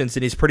conversations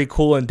and he's pretty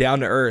cool and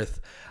down to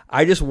earth.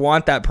 I just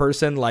want that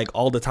person like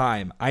all the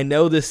time. I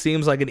know this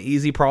seems like an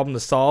easy problem to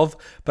solve,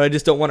 but I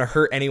just don't want to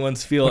hurt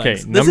anyone's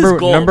feelings. Okay,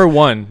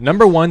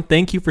 number one,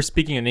 thank you for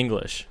speaking in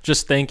English.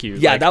 Just thank you.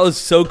 Yeah, that was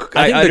so...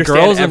 I think the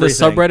girls in the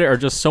subreddit are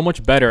just so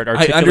much better at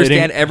articulating... I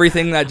understand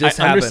everything that just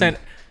happened.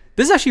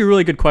 This is actually a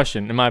really good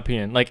question, in my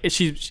opinion. Like,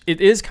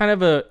 it is kind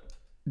of a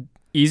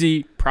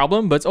easy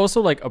problem, but it's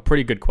also like a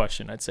pretty good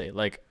question, I'd say.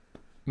 Like,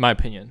 my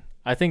opinion.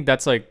 I think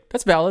that's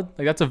valid.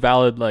 Like, that's a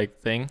valid like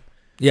thing.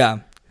 Yeah.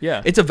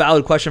 Yeah. It's a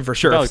valid question for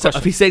sure.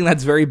 If he's saying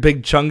that's very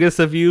big chungus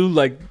of you,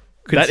 like,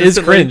 that is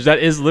cringe. That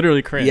is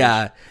literally cringe.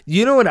 Yeah.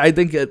 You know what I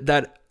think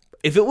that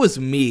if it was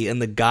me in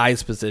the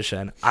guy's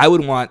position, I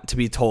would want to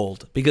be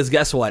told, because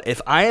guess what?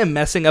 If I am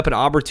messing up an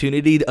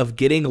opportunity of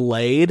getting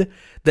laid,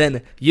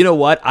 then you know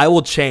what? I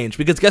will change,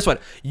 because guess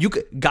what?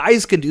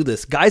 Guys can do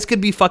this. Guys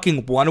can be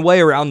fucking one way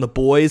around the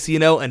boys, you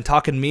know, and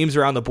talking memes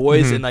around the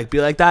boys and like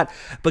be like that.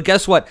 But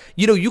guess what?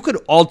 You know, you could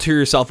alter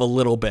yourself a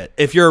little bit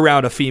if you're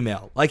around a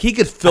female. Like, he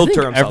could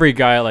filter himself. Every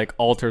guy like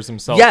alters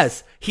himself.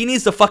 Yes, he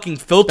needs to fucking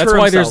filter himself. That's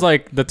why there's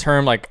like the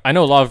term, like, I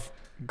know a lot of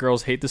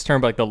girls hate this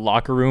term, but like the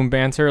locker room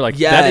banter, like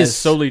that is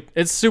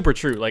it's super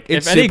true. Like,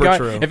 if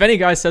any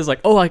guy says like,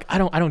 oh, like I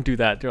don't do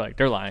that,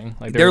 they're lying.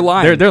 Like they're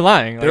lying. They're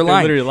lying. They're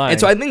literally lying. And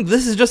so I think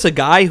this is just a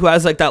guy who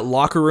has like that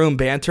locker room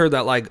banter,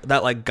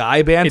 that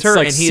guy banter, it's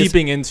like and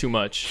seeping in too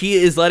much. He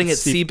is letting it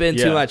seep in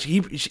too much.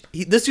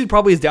 This dude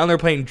probably is down there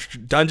playing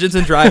Dungeons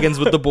and Dragons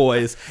with the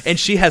boys, and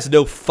she has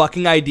no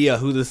fucking idea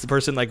who this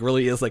person like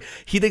really is. Like,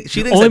 she thinks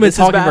only been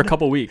talking for a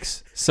couple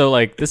weeks. So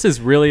like, this is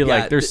really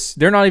like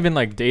they're not even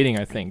like dating.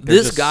 I think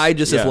this guy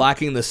just is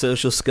lacking the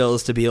social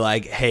skills to be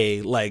like,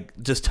 hey, like,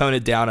 just tone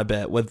it down a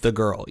bit with the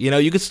girl. You know,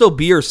 you could still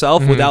be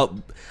yourself without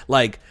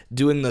like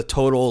doing the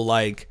total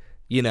like,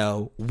 you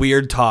know,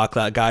 weird talk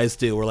that guys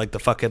do, or like the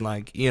fucking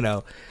like, you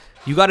know,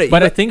 you got to.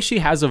 But I think she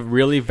has a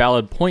really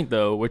valid point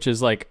though, which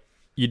is like,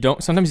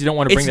 sometimes you don't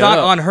want to bring that up. It's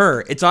not on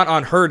her. It's not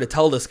on her to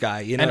tell this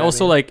guy, you know. And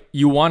also, like,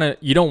 you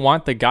don't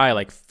want the guy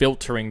like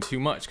filtering too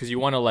much, because you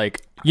want to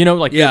like, you know,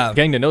 like,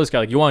 getting to know this guy,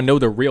 like, you want to know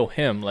the real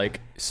him. Like,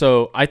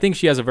 so I think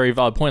she has a very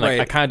valid point. Like,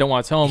 I kind of don't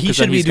want to tell him. He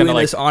should be doing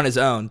this on his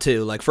own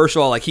too. Like, first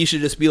of all, like, he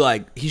should just be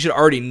like, he should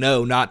already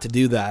know not to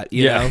do that.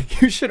 You know?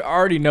 You should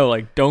already know,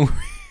 like, don't.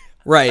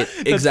 Right,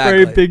 exactly. That's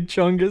very big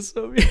chungus.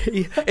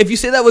 If you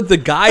say that with the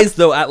guys,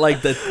 though, at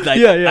like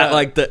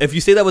the if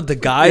you say that with the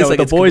guys, like,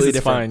 the it's boys, it's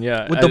different. fine.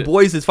 Yeah, with the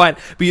boys, it's fine.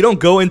 But you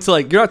don't go into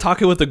like, you're not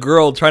talking with the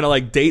girl trying to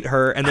like date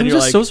her, and then I'm you're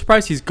just like, so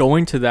surprised he's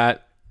going to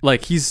that.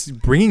 Like, he's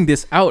bringing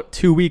this out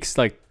 2 weeks.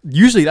 Like,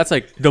 usually that's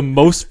like the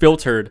most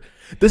filtered.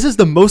 This is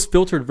the most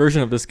filtered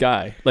version of this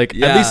guy. Like,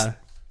 at least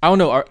I don't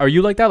know. Are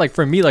you like that? Like,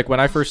 for me, like, when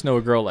I first know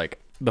a girl, like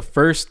the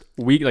first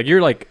week, like,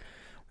 you're like,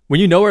 when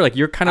you know her, like,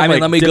 you're kind of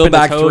like, let me go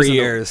back 3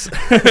 years.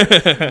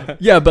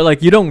 Yeah, but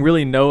like, you don't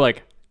really know,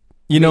 like,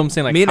 you know what I'm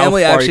saying? Like, me and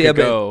Emily actually have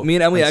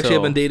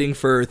been dating dating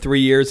for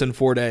 3 years and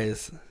 4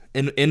 days.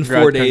 In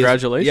 4 days.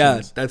 Congratulations.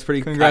 Yeah, that's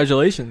pretty.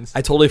 Congratulations.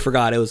 I totally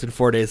forgot it was in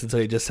 4 days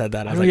until you just said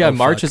that. I was like, yeah, oh,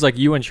 March fuck. is like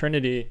you and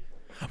Trinity.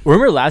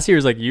 Remember last year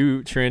was like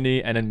you,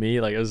 Trinity, and then me.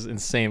 Like, it was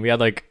insane. We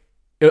had like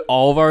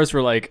all of ours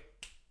were like.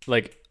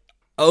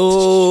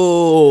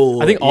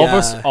 Oh. I think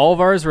all of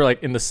ours were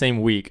like in the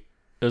same week.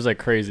 It was like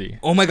crazy.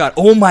 Oh my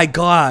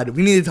god.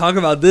 We need to talk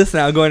about this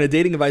now, going to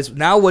dating advice.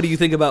 Now, what do you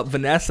think about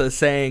Vanessa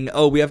saying,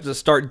 oh, we have to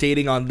start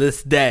dating on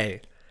this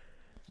day?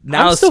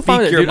 Now, I'm still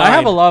fine, speak your dude. mind. I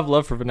have a lot of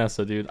love for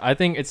Vanessa, dude. I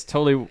think it's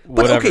totally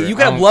whatever. But okay, you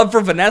can have love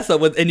for Vanessa,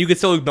 and you can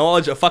still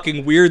acknowledge a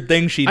fucking weird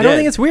thing she did. I don't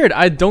think it's weird.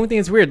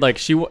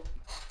 Like,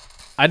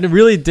 I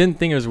really didn't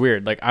think it was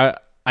weird. Like,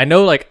 I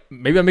know, like,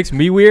 maybe that makes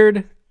me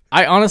weird.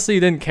 I honestly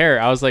didn't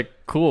care. I was like,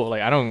 cool.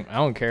 Like, I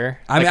don't care.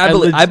 I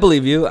mean, like, I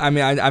believe you. I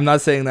mean, I'm not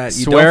saying that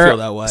you don't feel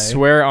that way.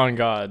 Swear on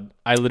God,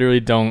 I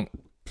literally don't.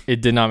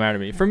 It did not matter to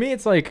me. For me,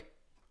 it's like,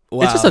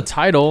 it's just a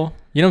title.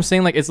 You know what I'm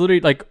saying? Like, it's literally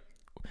like,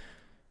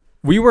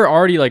 we were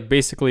already like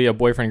basically a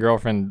boyfriend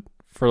girlfriend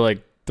for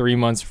like 3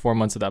 months, 4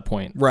 months at that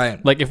point.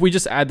 Right. Like if we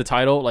just add the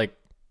title, like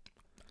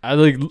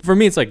for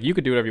me, it's like you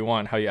could do whatever you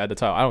want. How you add the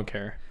title, I don't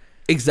care.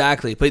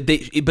 Exactly, but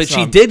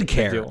she did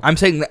care. I'm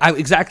saying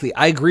exactly.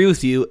 I agree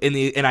with you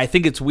and I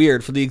think it's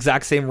weird for the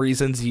exact same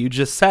reasons you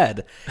just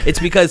said. It's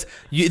because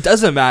it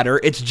doesn't matter.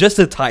 It's just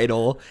a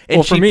title. And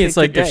well, for me, it's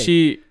like if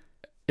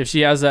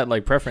she has that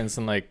like preference,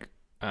 and like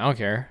I don't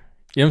care.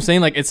 You know what I'm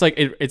saying? Like it's like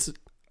it's.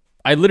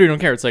 I literally don't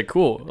care. It's like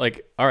cool.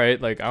 Like all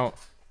right. Like I don't.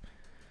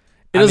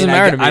 It doesn't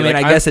matter to me. I mean,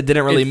 like, I guess it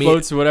didn't really mean.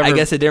 I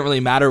guess it didn't really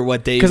matter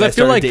what day you guys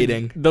started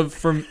dating.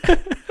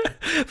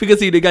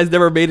 Because you guys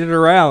never made it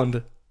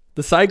around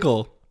the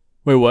cycle.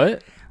 Wait,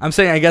 what? I'm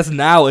saying I guess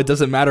now it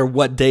doesn't matter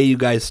what day you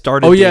guys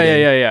started. Oh yeah,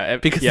 yeah.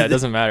 Because it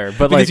doesn't matter.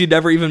 But because you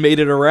never even made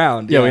it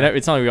around. Yeah,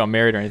 it's not like we got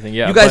married or anything.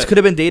 Yeah, you guys could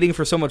have been dating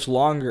for so much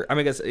longer. I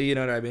mean, I guess you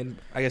know what I mean.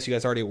 I guess you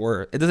guys already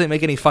were. It doesn't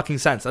make any fucking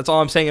sense. That's all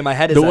I'm saying in my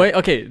head.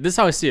 Okay, this is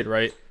how I see it.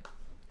 Right.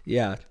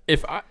 Yeah.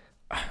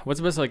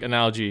 What's the best like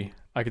analogy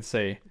I could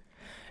say?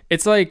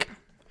 It's like,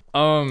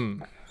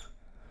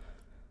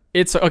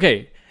 it's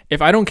okay.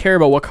 If I don't care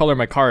about what color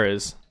my car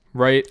is,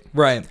 right?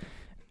 Right.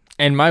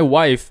 And my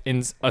wife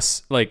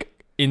insists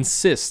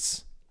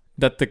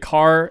that the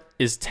car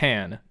is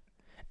tan,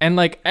 and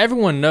like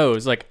everyone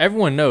knows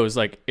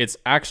it's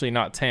actually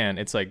not tan.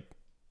 It's like,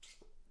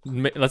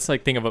 let's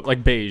like think of it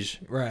like beige,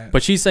 right?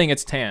 But she's saying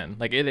it's tan.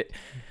 Like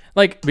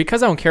like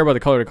because I don't care about the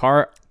color of the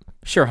car.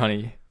 Sure,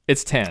 honey.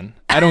 It's tan.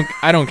 I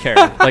don't care.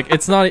 Like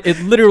it's not. It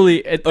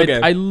literally.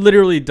 Okay. I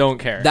literally don't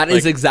care. That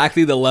is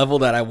exactly the level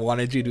that I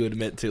wanted you to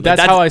admit to. Like,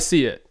 that's how I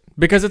see it.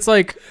 Because it's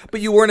like.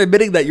 But you weren't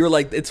admitting that. You were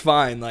like, it's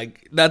fine.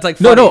 Like that's like.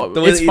 Funny. No.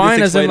 It's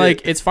fine as in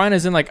like. It's fine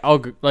as in like. I'll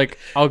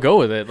go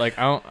with it. Like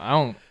I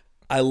don't.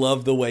 I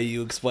love the way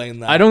you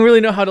explain that. I don't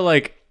really know how to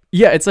like.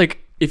 Yeah, it's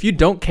like if you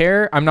don't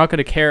care, I'm not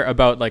gonna care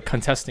about like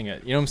contesting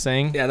it. You know what I'm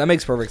saying? Yeah, that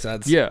makes perfect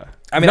sense. Yeah.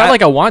 I mean, not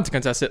like I want to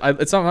contest it.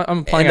 It's not. I'm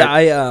applying.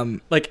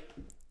 And like.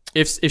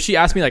 If she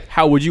asked me like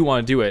how would you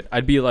want to do it,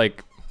 I'd be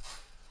like,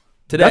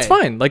 today. That's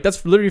fine. Like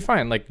that's literally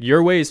fine. Like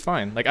your way is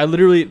fine. Like I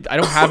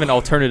don't have an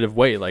alternative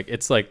way. Like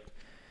it's like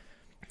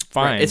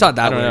fine. Right. It's not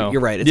that way. Know.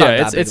 You're right. It's not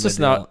that it's just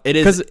not. It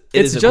is because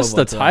it's just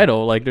the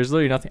title. Like there's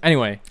literally nothing.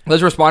 Anyway,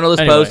 let's respond to this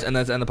post and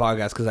let's end the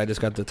podcast because I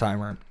just got the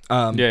timer.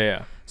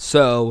 Yeah.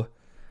 So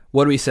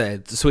what do we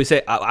say? So we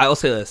say I'll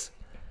say this.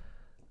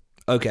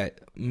 Okay,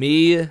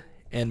 me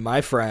and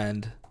my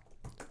friend.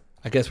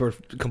 I guess we're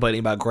complaining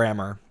about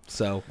grammar.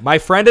 So my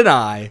friend and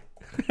I,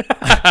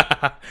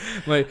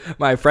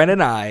 my friend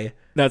and I,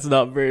 that's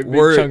not very big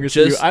we're chunk of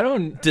just you. I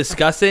don't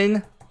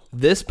discussing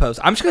this post.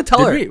 I'm just gonna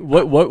tell her.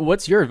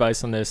 What's your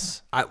advice on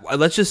this?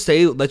 Let's just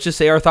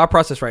say our thought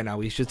process right now.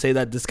 We should say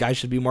that this guy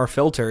should be more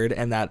filtered,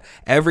 and that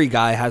every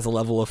guy has a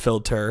level of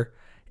filter,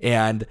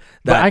 and that.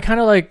 But I kind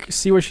of like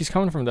see where she's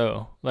coming from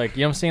though. Like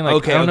you know what I'm saying?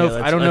 Like I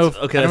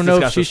don't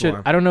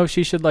know if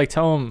she should like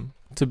tell him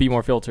to be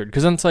more filtered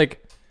because then it's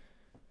like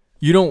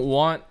you don't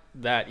want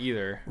that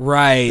either,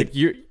 right?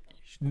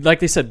 Like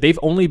they said, they've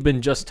only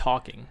been just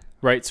talking,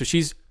 right? So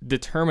she's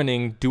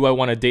determining, do I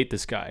want to date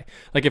this guy?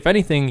 Like if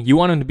anything, you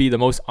want him to be the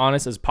most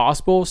honest as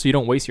possible so you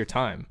don't waste your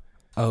time.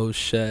 Oh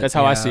shit, that's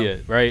how I see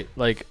it, right?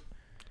 Like,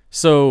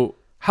 so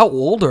how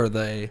old are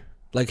they?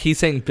 Like he's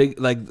saying big,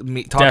 like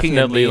me talking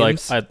definitely in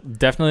names? like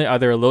definitely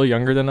either a little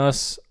younger than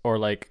us or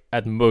like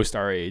at most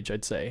our age,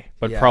 I'd say,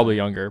 but probably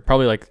younger,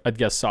 probably like I'd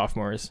guess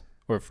sophomores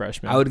or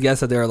freshmen. I would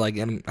guess that they're like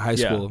in high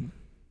school.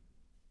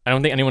 I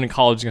don't think anyone in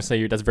college is gonna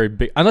say that's very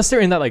big, unless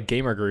they're in that like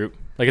gamer group.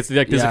 Like it's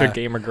like there's like a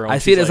gamer girl. I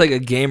see it as like a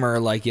gamer.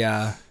 Like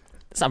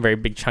it's not very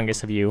big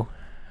chungus of you.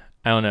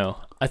 I don't know.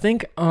 I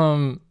think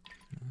I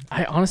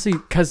honestly,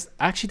 because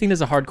I actually think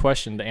there's a hard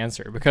question to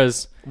answer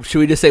because should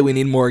we just say we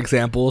need more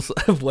examples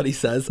of what he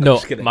says? No,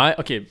 I don't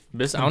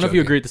know if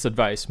you agree with this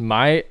advice.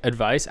 My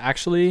advice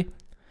actually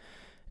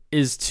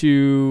is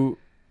to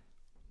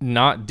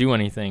not do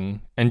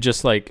anything and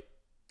just like.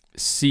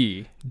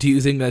 See, do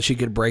you think that she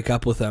could break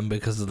up with them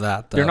because of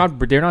that though?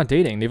 They're not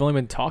dating. They've only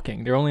been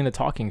talking. They're only in the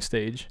talking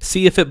stage.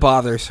 See if it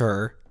bothers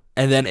her,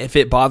 and then if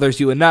it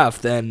bothers you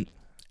enough, then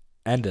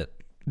end it.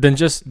 Then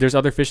just there's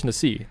other fish in the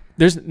sea.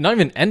 There's not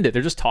even end it.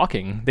 They're just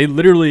talking. They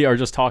literally are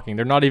just talking.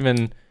 They're not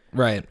even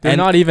right. They're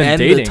not even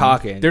dating. The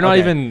talking. They're not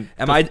even.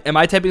 Am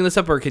I typing this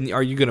up or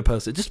are you gonna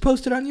post it? Just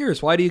post it on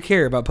yours. Why do you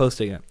care about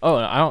posting it? Oh,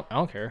 I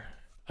don't care.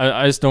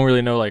 I just don't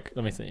really know. Like,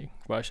 let me think.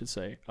 What I should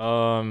say.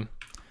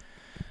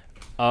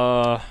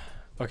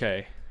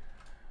 Okay.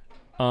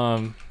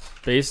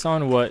 Based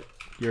on what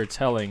you're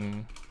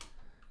telling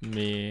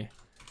me,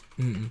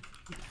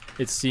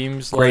 it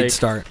seems like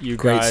you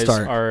guys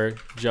are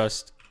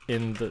just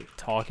in the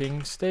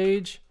talking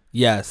stage.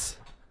 Yes.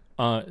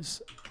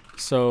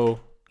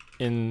 So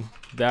in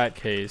that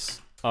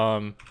case,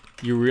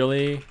 you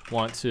really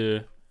want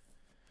to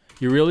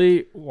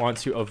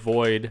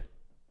avoid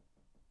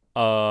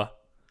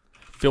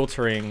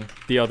filtering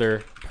the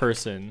other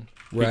person.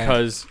 Right.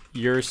 Because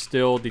you're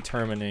still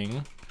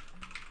determining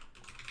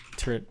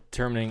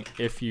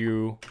if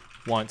you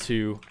want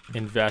to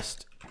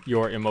invest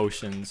your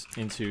emotions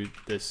into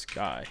this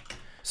guy.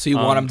 So you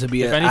want him to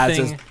be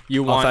authentic.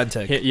 You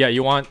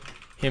want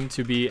him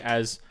to be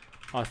as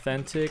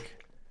authentic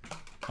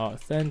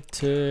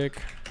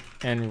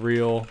and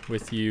real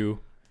with you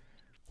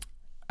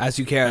as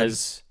you can.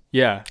 As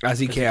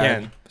he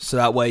can. So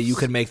that way you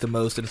can make the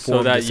most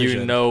informed decision.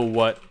 So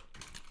that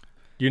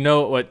you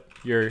know what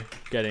you're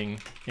getting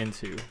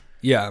into.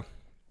 Yeah.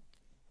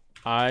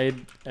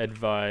 I'd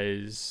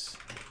advise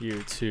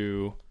you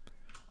to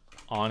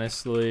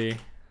honestly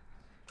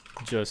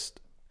just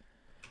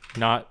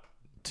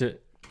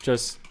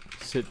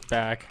sit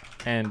back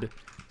and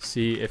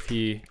see if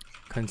he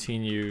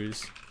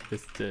continues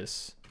with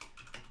this.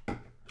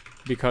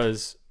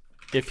 Because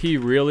if he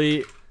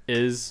really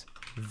is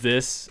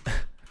this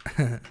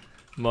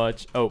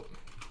much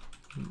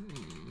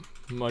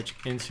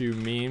into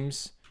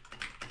memes,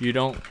 you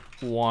don't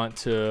want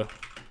to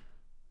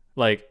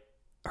like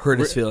hurt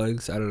his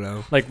feelings. I don't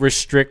know. Like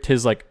restrict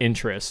his like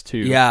interest too.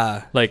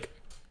 Yeah. Like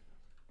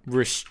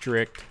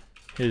restrict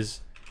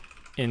his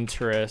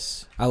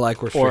interests. I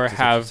like restrict or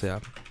have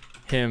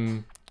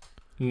him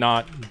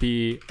not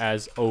be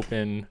as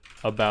open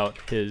about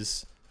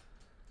his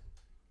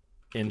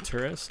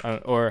interest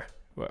or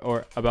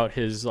about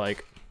his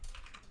like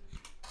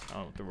I don't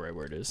know what the right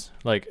word is.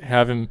 Like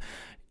have him.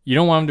 You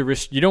don't want him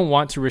to. You don't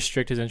want to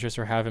restrict his interest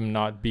or have him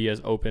not be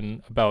as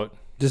open about.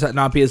 Just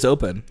not be as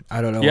open. I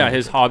don't know. Yeah,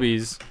 his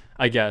hobbies,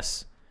 I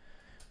guess.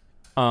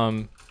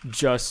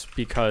 Just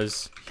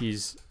because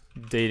he's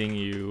dating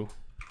you,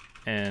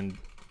 and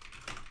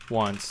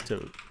wants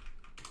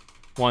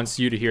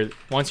you to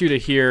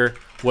hear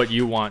what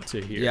you want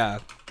to hear. Yeah.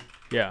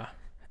 Yeah.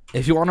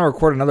 If you want to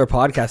record another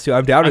podcast too,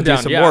 I'm down to do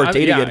some more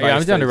dating advice. Yeah,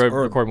 I'm down to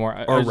record more.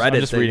 Or Reddit. I'm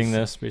just reading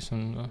this based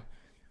on.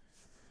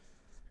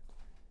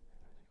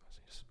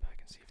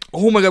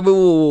 Oh my god,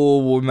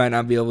 we might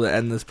not be able to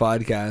end this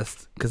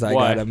podcast because I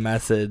got a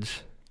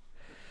message.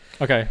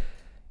 Okay.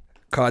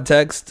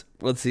 Context.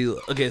 Let's see.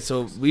 Okay,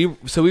 so we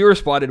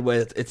responded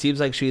with, it seems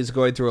like she's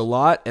going through a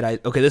lot, and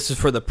this is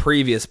for the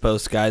previous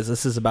post, guys.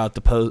 This is about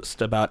the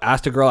post about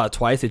asked a girl out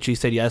twice and she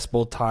said yes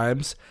both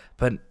times,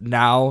 but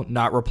now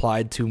not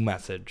replied to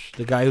message.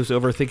 The guy who's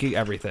overthinking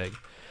everything.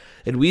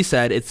 And we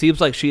said, it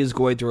seems like she is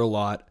going through a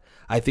lot.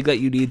 I think that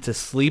you need to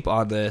sleep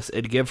on this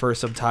and give her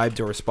some time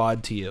to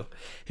respond to you.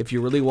 If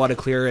you really want to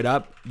clear it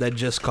up, then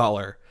just call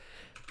her.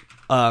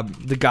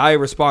 The guy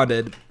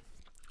responded,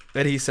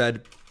 and he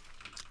said,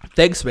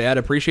 thanks, man.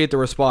 Appreciate the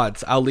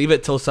response. I'll leave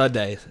it till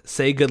Sunday.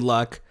 Say good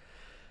luck.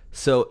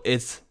 So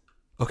it's...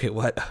 Okay,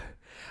 what?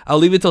 I'll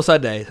leave it till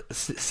Sunday.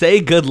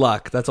 Say good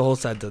luck. That's a whole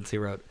sentence he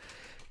wrote.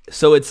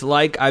 So it's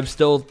like I'm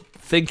still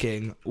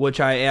thinking, which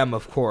I am,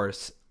 of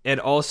course. And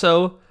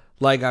also...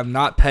 like I'm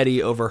not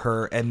petty over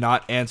her and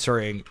not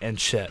answering and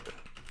shit.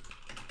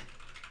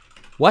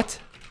 What?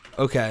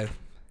 Okay.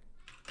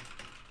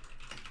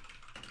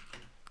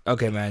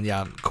 Okay, man.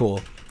 Yeah, cool.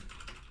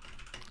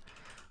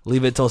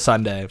 Leave it till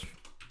Sunday.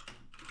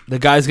 The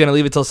guy's gonna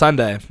leave it till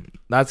Sunday.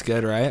 That's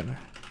good, right?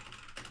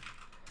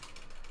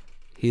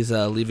 He's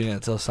leaving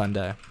it till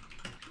Sunday.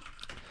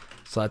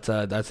 So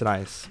that's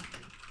nice.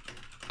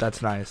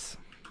 That's nice.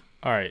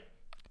 All right.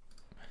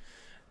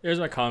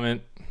 Here's my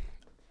comment.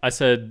 I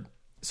said...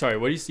 Sorry,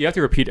 what do you have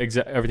to repeat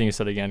everything you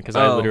said again because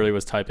I literally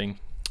was typing.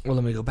 Well,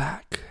 let me go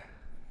back.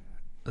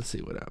 Let's see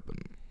what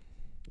happened.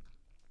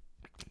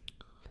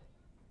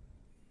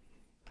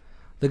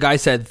 The guy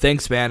said,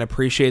 thanks, man.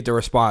 Appreciate the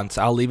response.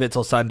 I'll leave it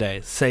till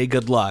Sunday. Say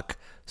good luck.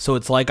 So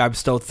it's like I'm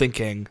still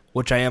thinking,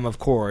 which I am, of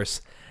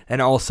course.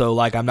 And also,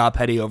 like, I'm not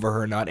petty over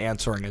her not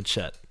answering and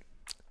shit.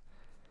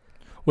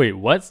 Wait,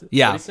 what?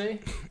 Yeah. What did he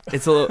say?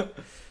 It's a little...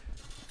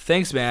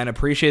 Thanks, man.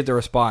 Appreciate the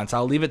response.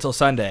 I'll leave it till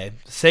Sunday.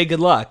 Say good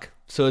luck.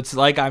 So it's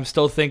like I'm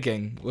still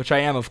thinking, which I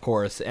am, of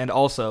course, and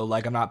also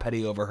like I'm not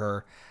petty over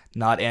her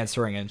not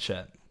answering and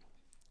shit.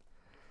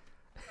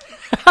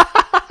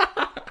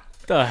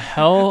 The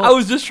hell? I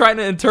was just trying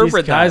to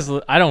interpret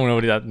that. I don't know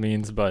what that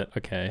means, but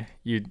okay.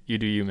 You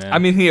do you, man. I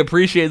mean, he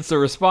appreciates the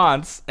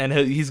response, and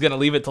he's going to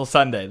leave it till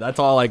Sunday. That's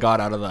all I got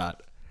out of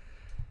that.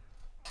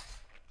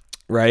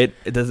 Right?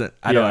 It doesn't...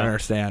 I don't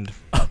understand.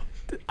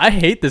 I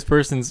hate this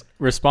person's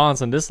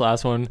response on this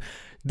last one.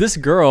 This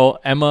girl,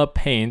 Emma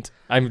Paint,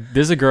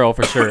 this is a girl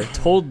for sure,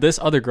 told this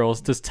other girl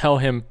to tell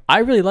him, I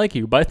really like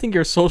you, but I think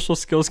your social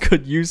skills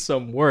could use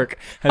some work.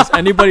 Has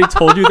anybody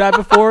told you that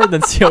before?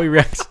 Then see how he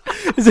reacts.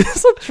 Is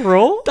this a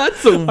troll? That's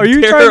some Are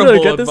you trying to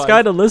get this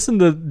guy to listen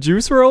to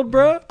Juice WRLD,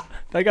 bro?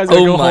 That guy's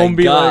gonna go home and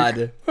be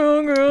like,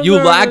 oh, girl, you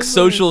lack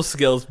social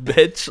skills,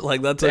 bitch.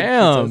 Like, that's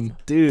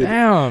dude.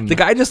 Damn. The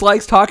guy just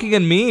likes talking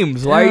in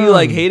memes. Why are you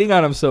like hating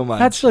on him so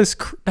much?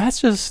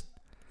 That's just,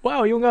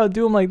 wow, you don't gotta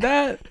do him like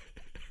that.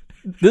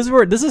 This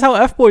is how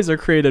F-boys are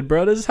created,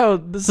 bro. This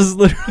is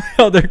literally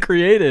how they're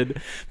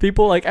created.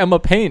 People like Emma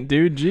Paint,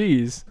 dude.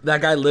 Jeez.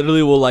 That guy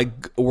literally will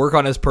like work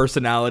on his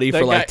personality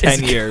for like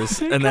 10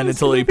 years and then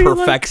until he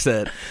perfects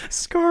it.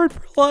 Scarred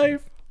for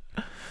life.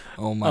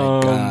 Oh my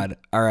God.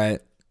 All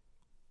right.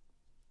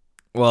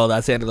 Well,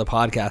 that's the end of the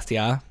podcast,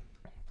 yeah?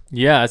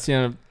 Yeah, that's the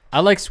end of I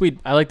like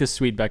the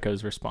sweet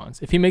Becca's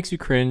response. If he makes you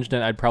cringe,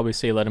 then I'd probably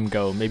say let him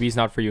go. Maybe he's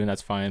not for you, and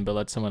that's fine. But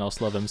let someone else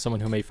love him. Someone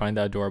who may find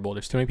that adorable.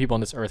 There's too many people on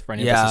this earth for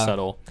any of this to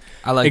settle.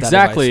 I like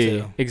that advice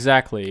too.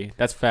 Exactly.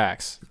 That's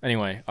facts.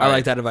 Anyway, I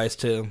like that advice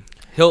too.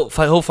 He'll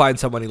find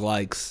someone he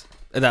likes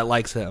that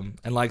likes him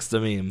and likes the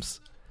memes.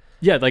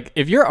 Yeah, like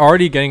if you're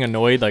already getting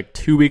annoyed like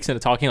 2 weeks into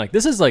talking, like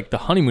this is like the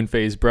honeymoon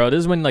phase, bro. This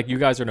is when like you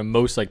guys are the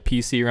most like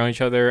PC around each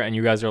other, and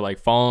you guys are like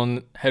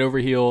falling head over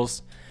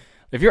heels.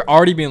 If you're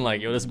already being like,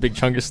 yo, this big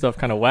chunk of stuff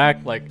kind of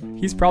whack, like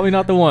he's probably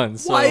not the one.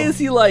 So. Why is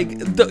he like?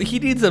 He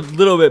needs a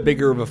little bit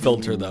bigger of a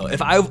filter though.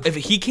 If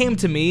she came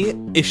to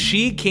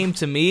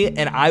me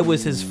and I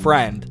was his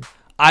friend,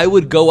 I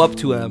would go up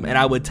to him and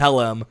I would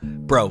tell him,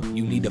 bro,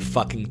 you need to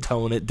fucking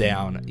tone it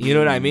down. You know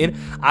what I mean?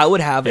 I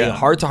would have a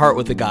heart-to-heart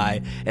with the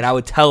guy, and I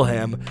would tell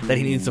him that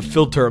he needs to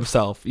filter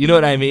himself. You know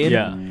what I mean?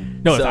 Yeah.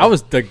 No, if I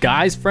was the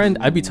guy's friend,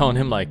 I'd be telling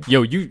him like,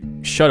 yo, you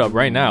shut up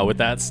right now with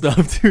that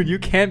stuff, dude. You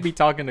can't be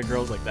talking to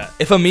girls like that.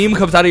 If a meme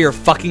comes out of your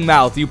fucking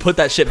mouth, you put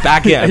that shit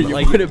back in.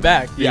 You put it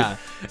back, dude. Yeah.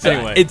 So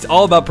anyway, it's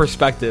all about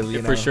perspective,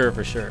 you know? For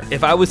sure.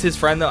 If I was his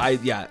friend, though,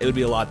 it would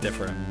be a lot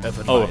different.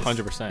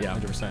 100%. Yeah.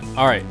 100%.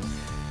 All right.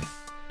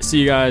 See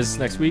you guys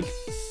next week.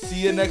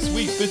 See you next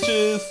week,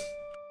 bitches.